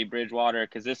streaming Teddy Bridgewater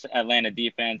because this Atlanta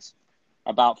defense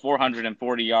about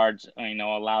 440 yards,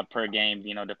 allowed per game,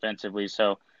 defensively.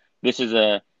 So this is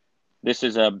a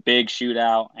big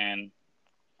shootout, and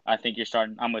I think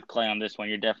I'm with Clay on this one.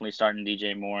 You're definitely starting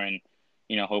DJ Moore and,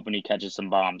 hoping he catches some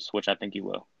bombs, which I think he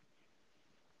will.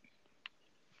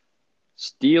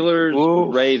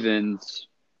 Steelers, Ravens.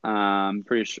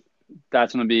 Pretty sure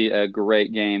that's going to be a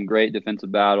great game, great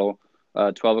defensive battle.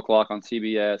 12 o'clock on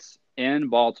CBS in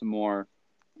Baltimore.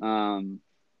 Who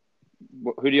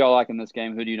do y'all like in this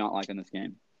game? Who do you not like in this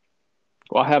game?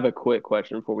 Well, I have a quick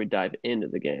question before we dive into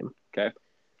the game. Okay.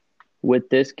 With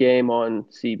this game on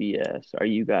CBS, are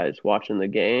you guys watching the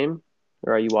game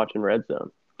or are you watching Red Zone?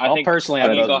 I'll have both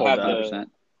pulled up.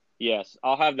 Yes,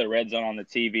 I'll have the Red Zone on the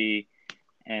TV,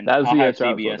 and I'll have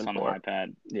CBS on the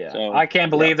iPad. Yeah, so, I can't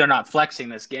believe they're not flexing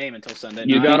this game until Sunday night.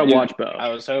 You got to watch both. I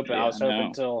was hoping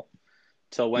until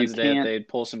Wednesday if they'd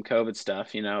pull some COVID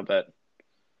stuff, but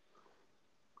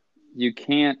you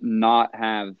can't not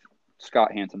have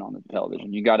Scott Hansen on the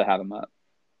television. You got to have him up.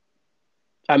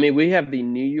 I mean, we have the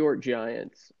New York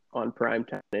Giants on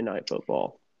primetime Monday Night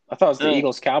Football. I thought it was the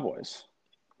Eagles-Cowboys.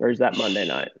 Or is that Monday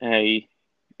night? Hey,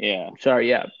 yeah. Sorry,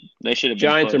 yeah. They should have been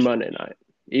Giants pushed. are Monday night.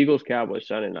 Eagles-Cowboys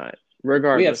Sunday night.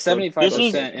 Regardless. We have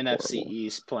 75% NFC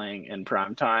East playing in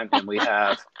primetime, and we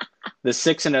have the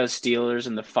 6-0 Steelers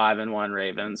and the 5-1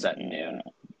 Ravens at noon.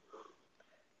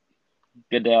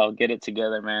 Goodell, get it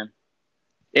together, man.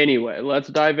 Anyway, let's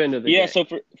dive into the game. So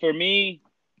for me,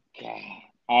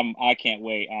 I can't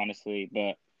wait, honestly,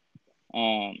 but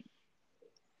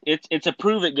it's a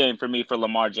prove it game for me for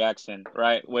Lamar Jackson,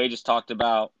 right? Wade just talked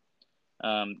about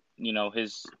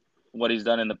what he's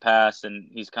done in the past, and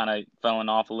he's kind of fallen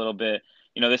off a little bit.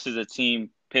 This is a team,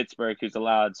 Pittsburgh, who's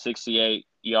allowed 68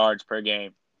 yards per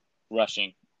game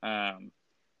rushing.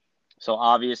 So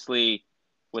obviously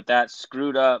with that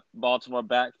screwed up Baltimore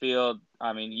backfield,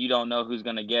 I mean, you don't know who's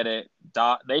going to get it.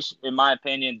 In my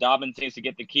opinion, Dobbins needs to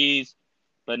get the keys.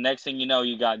 But next thing you know,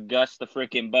 you got Gus the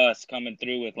freaking bus coming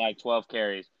through with like 12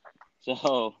 carries.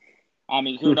 So, I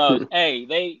mean, who knows?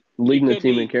 Hey, leading the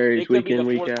team in carries it could week be in, the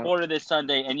week fourth out. quarter this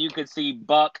Sunday, and you could see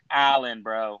Buck Allen,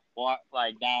 bro, walk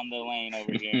like down the lane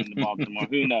over here in Baltimore.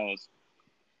 Who knows?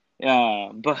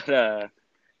 I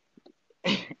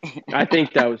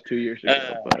think that was 2 years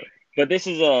ago. But this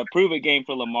is a prove-it game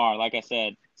for Lamar. Like I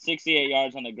said, 68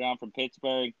 yards on the ground from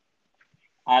Pittsburgh.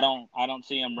 I don't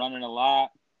see him running a lot.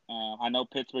 I know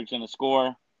Pittsburgh's going to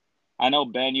score. I know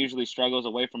Ben usually struggles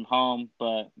away from home,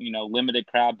 but, limited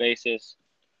crowd basis.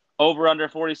 Over under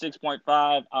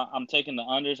 46.5. I'm taking the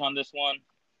unders on this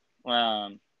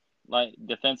one. Like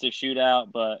defensive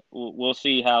shootout, but we'll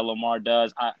see how Lamar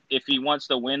does. If he wants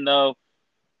to win, though,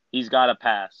 he's got to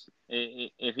pass.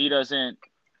 If he doesn't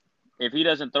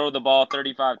throw the ball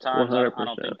 35 times, I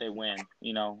don't think they win,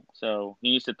 So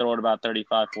he needs to throw it about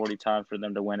 35, 40 times for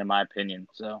them to win, in my opinion.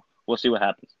 So we'll see what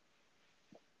happens.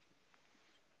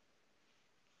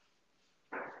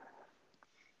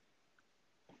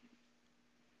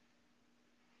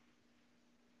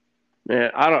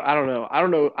 Man, I don't know. I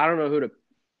don't know who to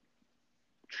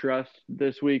trust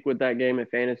this week with that game in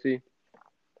fantasy.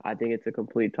 I think it's a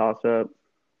complete toss-up.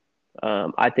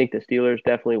 I think the Steelers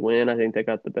definitely win. I think they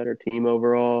got the better team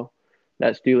overall.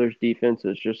 That Steelers defense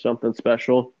is just something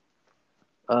special.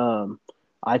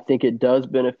 I think it does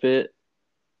benefit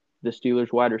the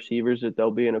Steelers wide receivers that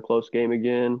they'll be in a close game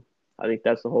again. I think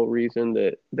that's the whole reason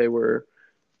that they were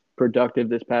productive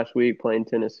this past week playing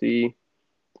Tennessee.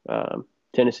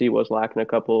 Tennessee was lacking a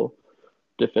couple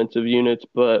defensive units,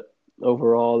 but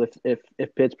overall,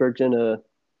 if Pittsburgh's in a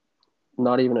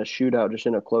not even a shootout, just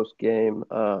in a close game,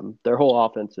 their whole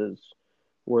offense is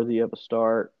worthy of a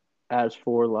start. As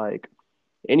for like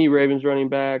any Ravens running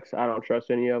backs, I don't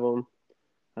trust any of them.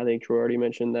 I think Troy already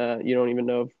mentioned that. You don't even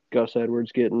know if Gus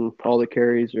Edwards getting all the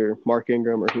carries or Mark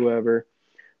Ingram or whoever.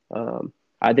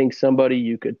 I think somebody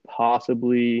you could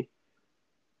possibly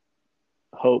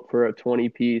hope for a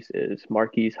 20-piece is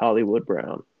Marquise Hollywood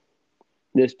Brown.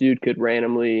 This dude could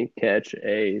randomly catch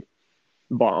a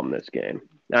bomb this game.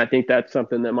 And I think that's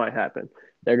something that might happen.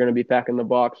 They're going to be packing the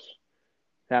box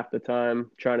half the time,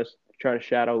 trying to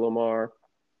shadow Lamar.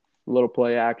 Little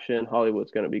play action,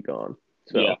 Hollywood's going to be gone.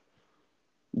 So yeah.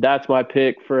 That's my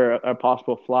pick for a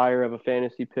possible flyer of a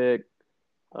fantasy pick.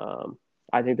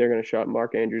 I think they're going to shut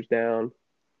Mark Andrews down.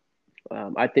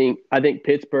 I think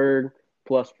Pittsburgh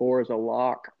 +4 is a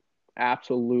lock,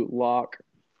 absolute lock.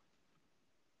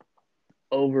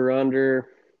 Over under,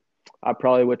 I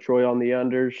probably with Troy on the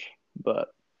unders,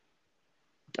 but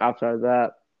outside of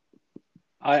that,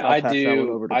 I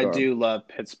do love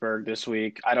Pittsburgh this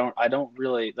week. I don't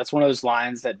really. That's one of those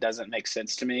lines that doesn't make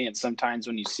sense to me. And sometimes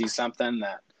when you see something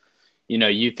that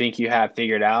you think you have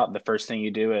figured out, the first thing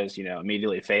you do is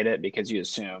immediately fade it because you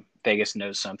assume Vegas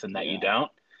knows something that you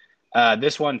don't.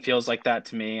 This one feels like that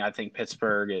to me. I think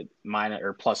Pittsburgh at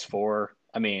 +4.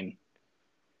 I mean,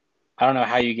 I don't know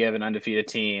how you give an undefeated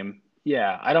team.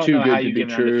 Yeah, I don't know how you give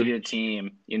an undefeated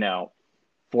team,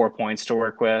 4 points to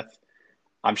work with.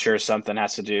 I'm sure something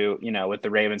has to do, with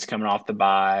the Ravens coming off the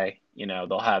bye.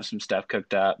 They'll have some stuff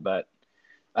cooked up. But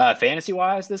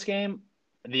fantasy-wise, this game,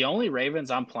 the only Ravens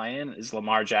I'm playing is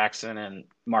Lamar Jackson and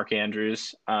Mark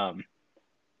Andrews.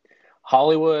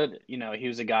 Hollywood, he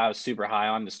was a guy I was super high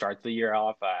on to start the year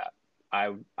off.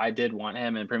 I did want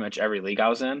him in pretty much every league I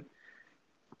was in.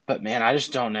 But, man, I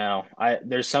just don't know.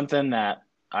 There's something that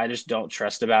I just don't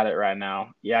trust about it right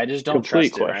now. Yeah, I just don't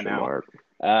trust it right now.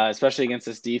 Especially against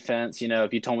this defense.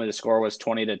 If you told me the score was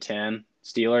 20-10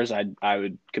 Steelers, I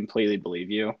would completely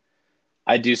believe you.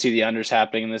 I do see the unders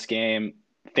happening in this game.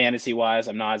 Fantasy-wise,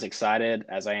 I'm not as excited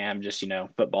as I am just,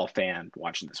 football fan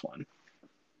watching this one.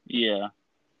 Yeah.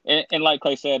 And like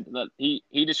Clay said,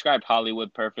 he described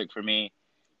Hollywood perfect for me.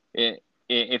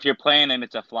 If you're playing him,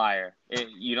 it's a flyer.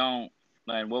 You don't –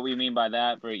 and what we mean by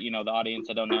that for, the audience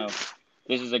that don't know,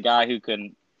 this is a guy who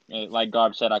can, like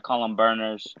Garb said, I call him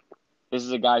burners. This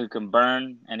is a guy who can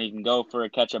burn, and he can go for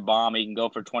catch a bomb. He can go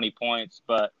for 20 points,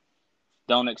 but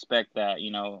don't expect that.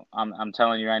 I'm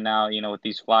telling you right now, with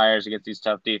these flyers against these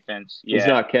tough defense, he's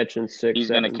not catching 6, he's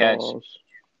 7 catch, balls.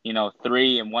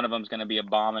 3, and one of them is going to be a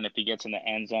bomb, and if he gets in the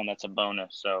end zone, that's a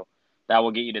bonus. So that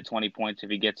will get you to 20 points if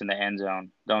he gets in the end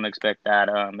zone. Don't expect that.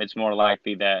 It's more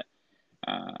likely that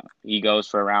he goes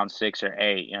for around 6 or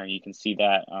 8. You can see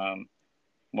that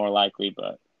more likely,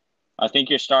 but I think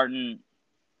you're starting –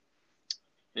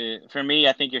 for me,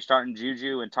 I think you're starting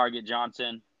Juju and Target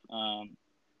Johnson,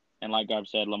 and like Garb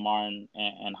said, Lamar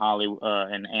and Holly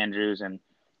and Andrews, and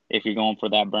if you're going for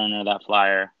that burner, that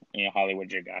flyer,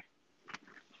 Hollywood's your guy.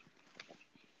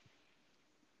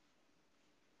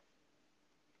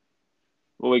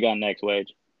 What we got next,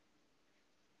 Wage?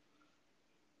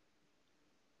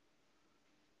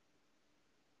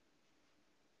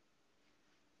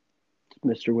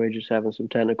 Mr. Wage is having some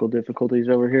technical difficulties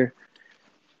over here.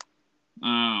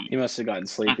 He must have gotten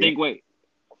sleepy. I think Wage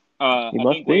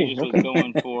was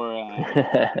going for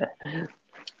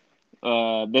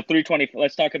the 320.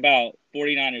 Let's talk about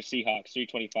 49ers Seahawks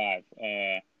 325.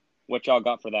 What y'all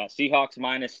got for that? Seahawks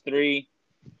 -3.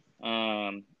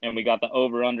 And we got the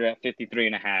over/under at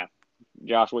 53.5.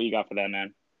 Josh, what you got for that,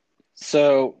 man?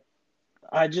 So,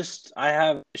 I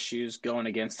have issues going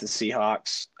against the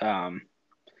Seahawks.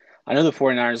 I know the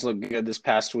 49ers look good this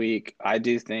past week. I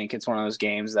do think it's one of those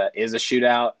games that is a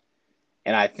shootout,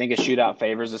 and I think a shootout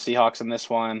favors the Seahawks in this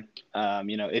one.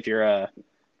 If you're a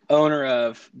owner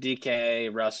of DK,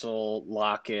 Russell,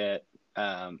 Lockett,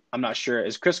 I'm not sure.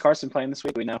 Is Chris Carson playing this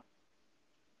week? We know.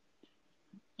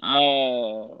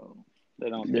 Oh, they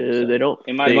don't. They don't.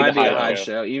 It might be a high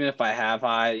show. Even if I have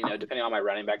high, depending on my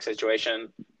running back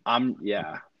situation,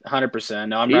 100%.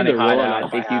 No, I'm running high out. I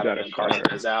think you got a Carson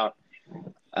is out.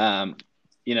 And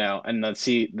let's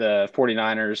see the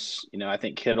 49ers, I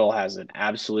think Kittle has an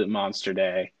absolute monster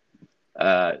day.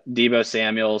 Deebo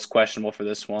Samuel's questionable for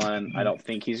this one. I don't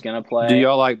think he's going to play. Do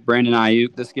y'all like Brandon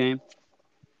Ayuk this game?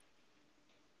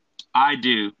 I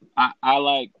do. I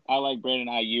like Brandon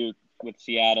Ayuk with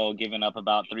Seattle giving up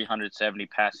about 370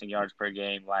 passing yards per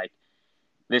game. Like,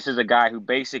 this is a guy who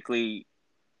basically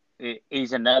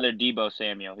he's another Deebo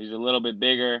Samuel. He's a little bit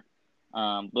bigger,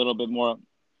 a little bit more.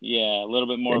 Yeah, a little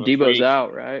bit more. And Debo's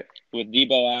out, right? With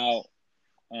Deebo out,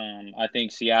 I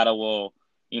think Seattle will,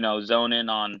 zone in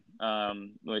on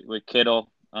with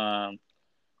Kittle.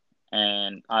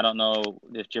 And I don't know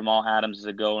if Jamal Adams is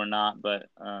a go or not, but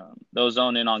they'll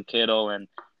zone in on Kittle, and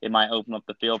it might open up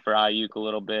the field for Ayuk a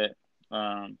little bit.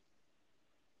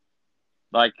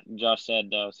 Like Josh said,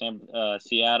 though,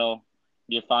 Seattle,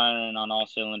 you're firing on all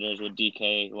cylinders with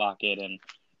DK, Lockett, and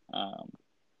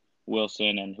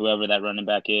Wilson, and whoever that running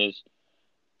back is.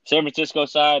 San Francisco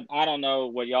side, I don't know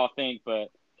what y'all think,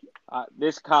 but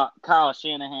this Kyle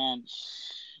Shanahan,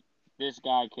 this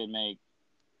guy could make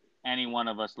any one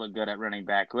of us look good at running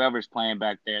back. Whoever's playing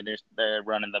back there, they're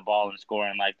running the ball and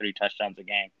scoring like 3 touchdowns a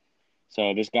game.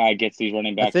 So this guy gets these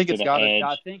running backs to the edge.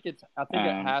 I think it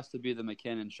has to be the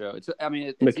McKinnon show.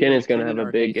 McKinnon's going to have a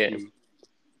big game.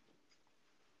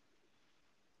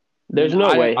 There's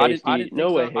no way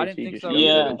Hasty just comes in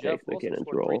and takes McKinnon's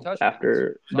role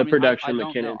after the production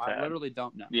McKinnon's had. I literally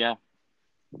don't know. Yeah.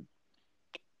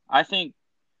 I think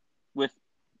with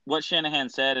what Shanahan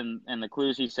said and the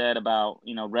clues he said about,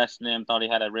 resting him, thought he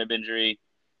had a rib injury,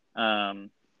 I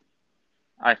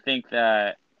think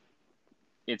that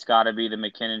it's got to be the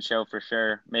McKinnon show for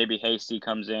sure. Maybe Hasty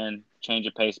comes in, change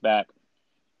of pace back.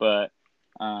 But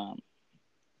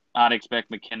I'd expect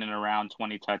McKinnon around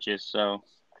 20 touches. So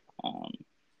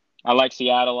I like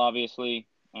Seattle, obviously.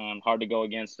 Hard to go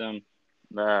against them.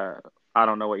 I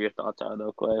don't know what your thoughts are,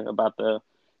 though, Clay, about the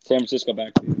San Francisco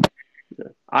backfield.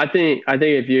 I think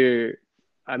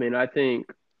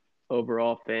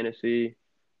overall fantasy,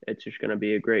 it's just going to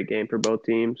be a great game for both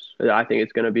teams. I think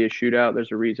it's going to be a shootout.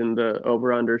 There's a reason the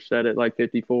over-under set at like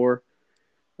 54,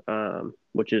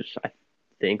 which is, I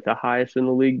think, the highest in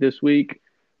the league this week.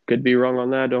 Could be wrong on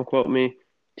that. Don't quote me.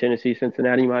 Tennessee,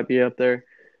 Cincinnati might be up there.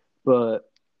 But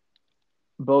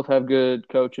both have good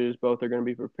coaches. Both are going to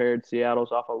be prepared.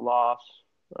 Seattle's off a loss.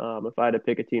 If I had to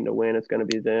pick a team to win, it's going to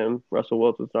be them. Russell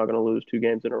Wilson's not going to lose 2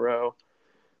 games in a row.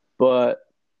 But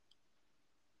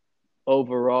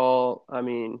overall, I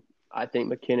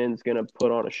think McKinnon's going to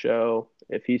put on a show.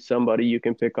 If he's somebody you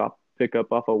can pick up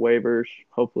off of waivers,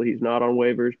 hopefully he's not on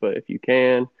waivers, but if you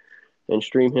can and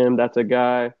stream him, that's a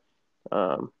guy.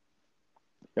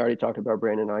 I already talked about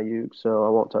Brandon Ayuk, so I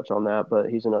won't touch on that, but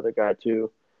he's another guy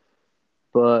too.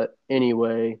 But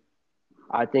anyway,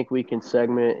 I think we can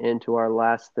segment into our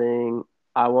last thing.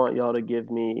 I want y'all to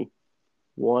give me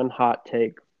one hot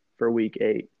take for week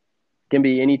 8. Can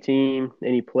be any team,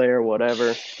 any player,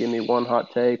 whatever. Give me one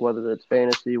hot take, whether it's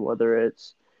fantasy, whether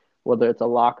it's a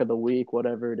lock of the week,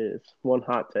 whatever it is. One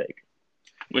hot take.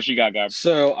 What you got, Gab?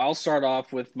 So I'll start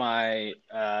off with my,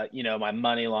 my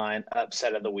money line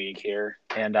upset of the week here.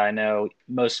 And I know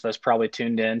most of us probably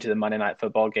tuned in to the Monday Night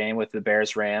Football game with the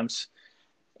Bears-Rams.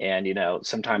 And,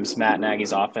 sometimes Matt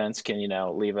Nagy's offense can,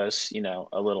 leave us,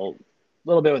 a little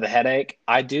bit with a headache.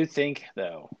 I do think,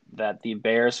 though, that the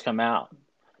Bears come out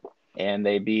and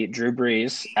they beat Drew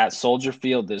Brees at Soldier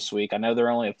Field this week. I know they're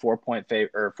only a 4-point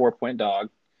dog,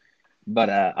 But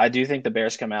I do think the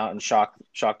Bears come out and shock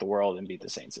the world and beat the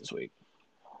Saints this week.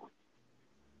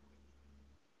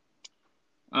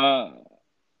 I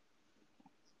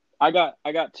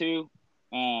got two.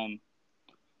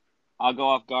 I'll go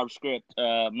off Garb script.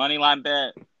 Money line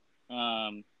bet.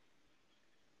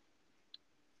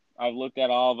 I've looked at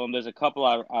all of them. There's a couple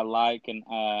I like and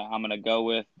I'm gonna go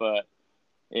with, but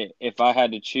if I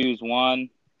had to choose one,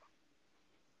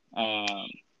 I'm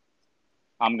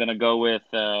gonna go with.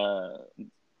 I'm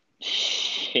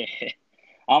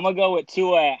gonna go with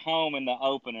Tua at home in the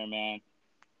opener, man.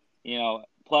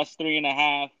 Plus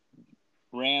 3.5.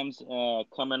 Rams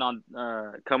coming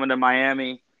to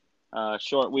Miami.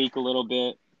 Short week a little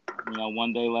bit.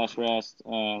 1 day less rest.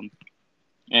 And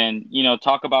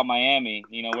talk about Miami.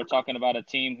 We're talking about a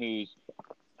team who's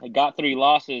got 3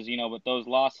 losses. But those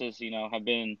losses, have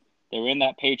been they were in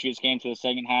that Patriots game to the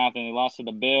second half, and they lost to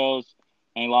the Bills,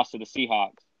 and they lost to the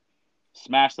Seahawks.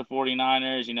 Smashed the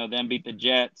 49ers. Then beat the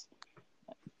Jets.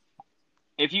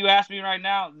 If you ask me right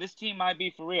now, this team might be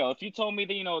for real. If you told me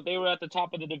that they were at the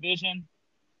top of the division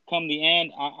come the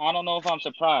end, I don't know if I'm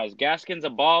surprised. Gaskin's a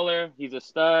baller. He's a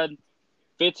stud.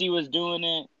 Fitzy was doing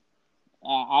it.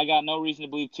 I got no reason to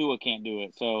believe Tua can't do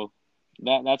it. So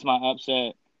that's my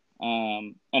upset.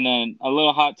 And then a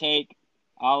little hot take.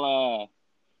 I'll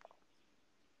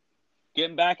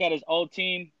getting back at his old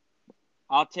team.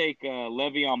 I'll take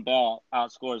Le'Veon Bell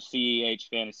outscores CEH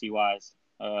fantasy wise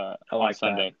I like on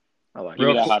Sunday. that. I like Give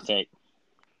me that. that hot take.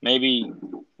 Maybe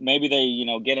they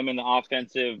get him in the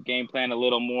offensive game plan a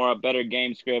little more, a better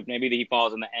game script. Maybe he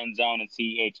falls in the end zone and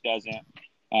CEH doesn't.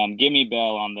 Give me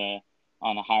Bell on the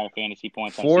higher fantasy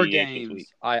points on 4 CEH this week.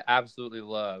 games I absolutely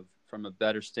love from a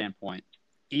better standpoint.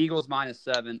 Eagles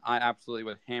 -7. I absolutely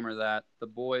would hammer that. The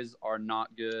boys are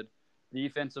not good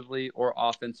defensively or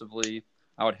offensively.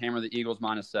 I would hammer the Eagles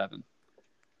 -7.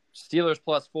 Steelers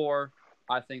 +4.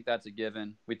 I think that's a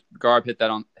given. Garb hit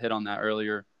on that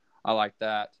earlier. I like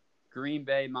that. Green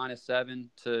Bay -7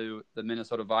 to the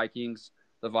Minnesota Vikings.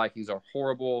 The Vikings are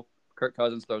horrible. Kirk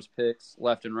Cousins throws picks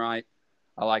left and right.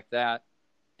 I like that.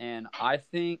 And I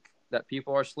think that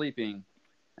people are sleeping.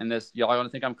 And y'all are going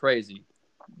to think I'm crazy.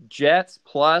 Jets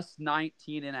plus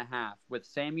 19.5 with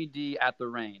Sammy D at the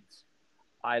reins.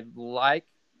 I like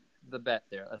the bet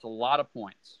there. That's a lot of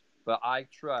points. But I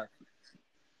trust.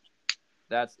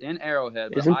 That's in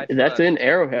Arrowhead. But That's in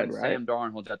Arrowhead, right? Sam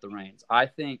Darnold's at the reins. I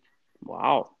think.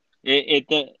 Wow.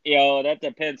 That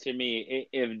depends for me.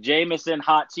 If Jameson,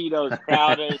 Hot Cheetos,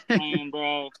 Crowder's playing,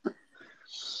 bro,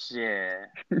 shit,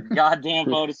 goddamn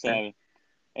vote of 7.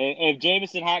 If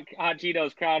Jameson, Hot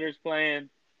Cheetos, Crowder's playing,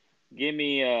 give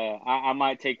me. I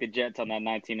might take the Jets on that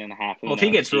 19.5. Well, if he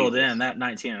gets ruled in, that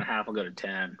 19.5 will go to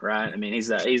 10, right? I mean, he's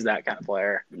that kind of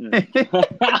player.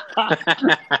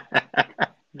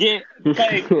 Clay.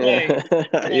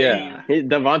 Yeah.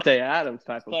 Devontae Adams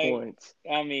type of points.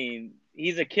 I mean,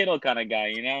 he's a Kittle kind of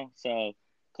guy, So,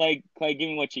 Clay, give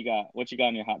me what you got. What you got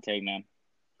in your hot take, man?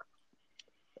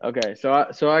 Okay, so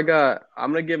I'm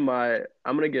gonna give my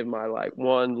like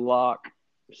one lock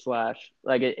 /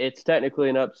 like it's technically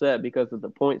an upset because of the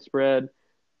point spread,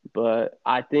 but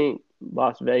I think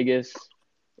Las Vegas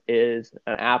is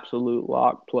an absolute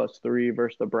lock +3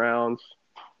 versus the Browns.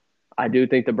 I do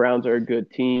think the Browns are a good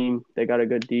team. They got a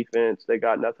good defense. They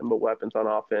got nothing but weapons on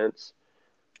offense,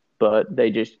 but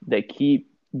they keep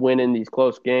winning these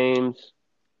close games.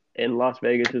 And Las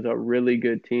Vegas is a really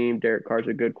good team. Derek Carr's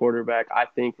a good quarterback. I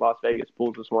think Las Vegas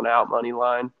pulls this one out money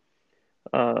line.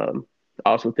 I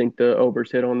also think the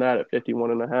overs hit on that at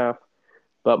 51.5.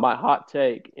 But my hot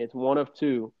take, it's one of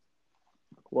two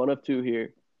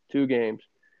here, 2 games.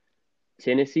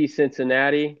 Tennessee,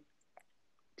 Cincinnati.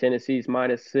 Tennessee's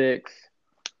 -6.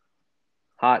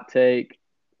 Hot take,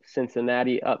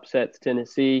 Cincinnati upsets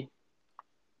Tennessee.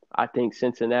 I think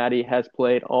Cincinnati has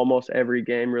played almost every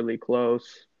game really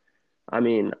close. I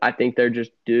mean, I think they're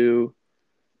just due.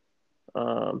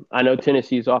 I know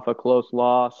Tennessee's off a close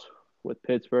loss with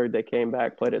Pittsburgh. They came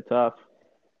back, played it tough.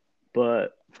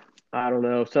 But I don't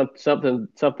know.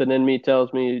 Something in me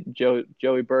tells me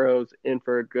Joey Burrow's in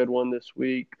for a good one this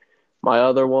week. My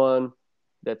other one,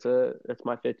 that's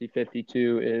my 50-50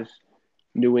 too, is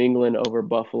New England over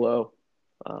Buffalo.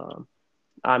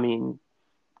 I mean,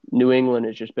 New England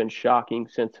has just been shocking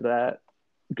since that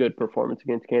good performance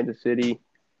against Kansas City.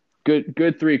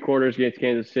 Good 3 quarters against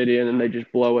Kansas City, and then they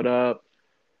just blow it up.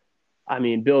 I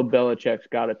mean, Bill Belichick's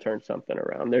got to turn something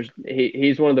around.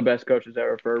 He's one of the best coaches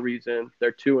ever for a reason.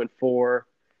 They're 2-4.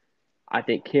 I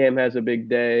think Cam has a big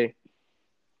day.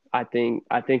 I think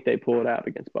they pull it out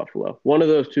against Buffalo. One of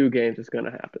those 2 games is going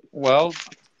to happen. Well,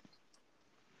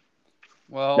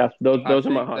 those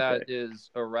are my hot that takes. is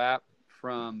a wrap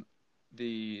from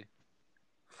the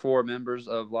 4 members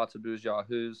of Lots of Booze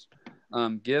Yahoos.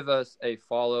 Give us a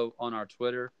follow on our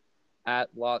Twitter at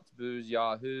Lots Booze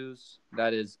Yahoos.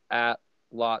 That is at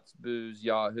Lots Booze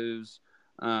Yahoos.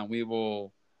 We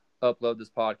will upload this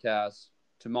podcast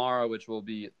tomorrow, which will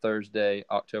be Thursday,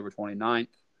 October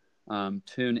 29th.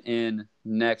 Tune in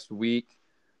next week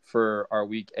for our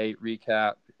Week 8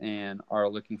 recap and are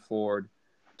looking forward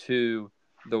to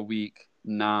the Week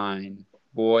 9.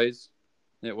 Boys,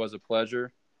 it was a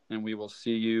pleasure, and we will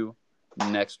see you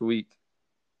next week.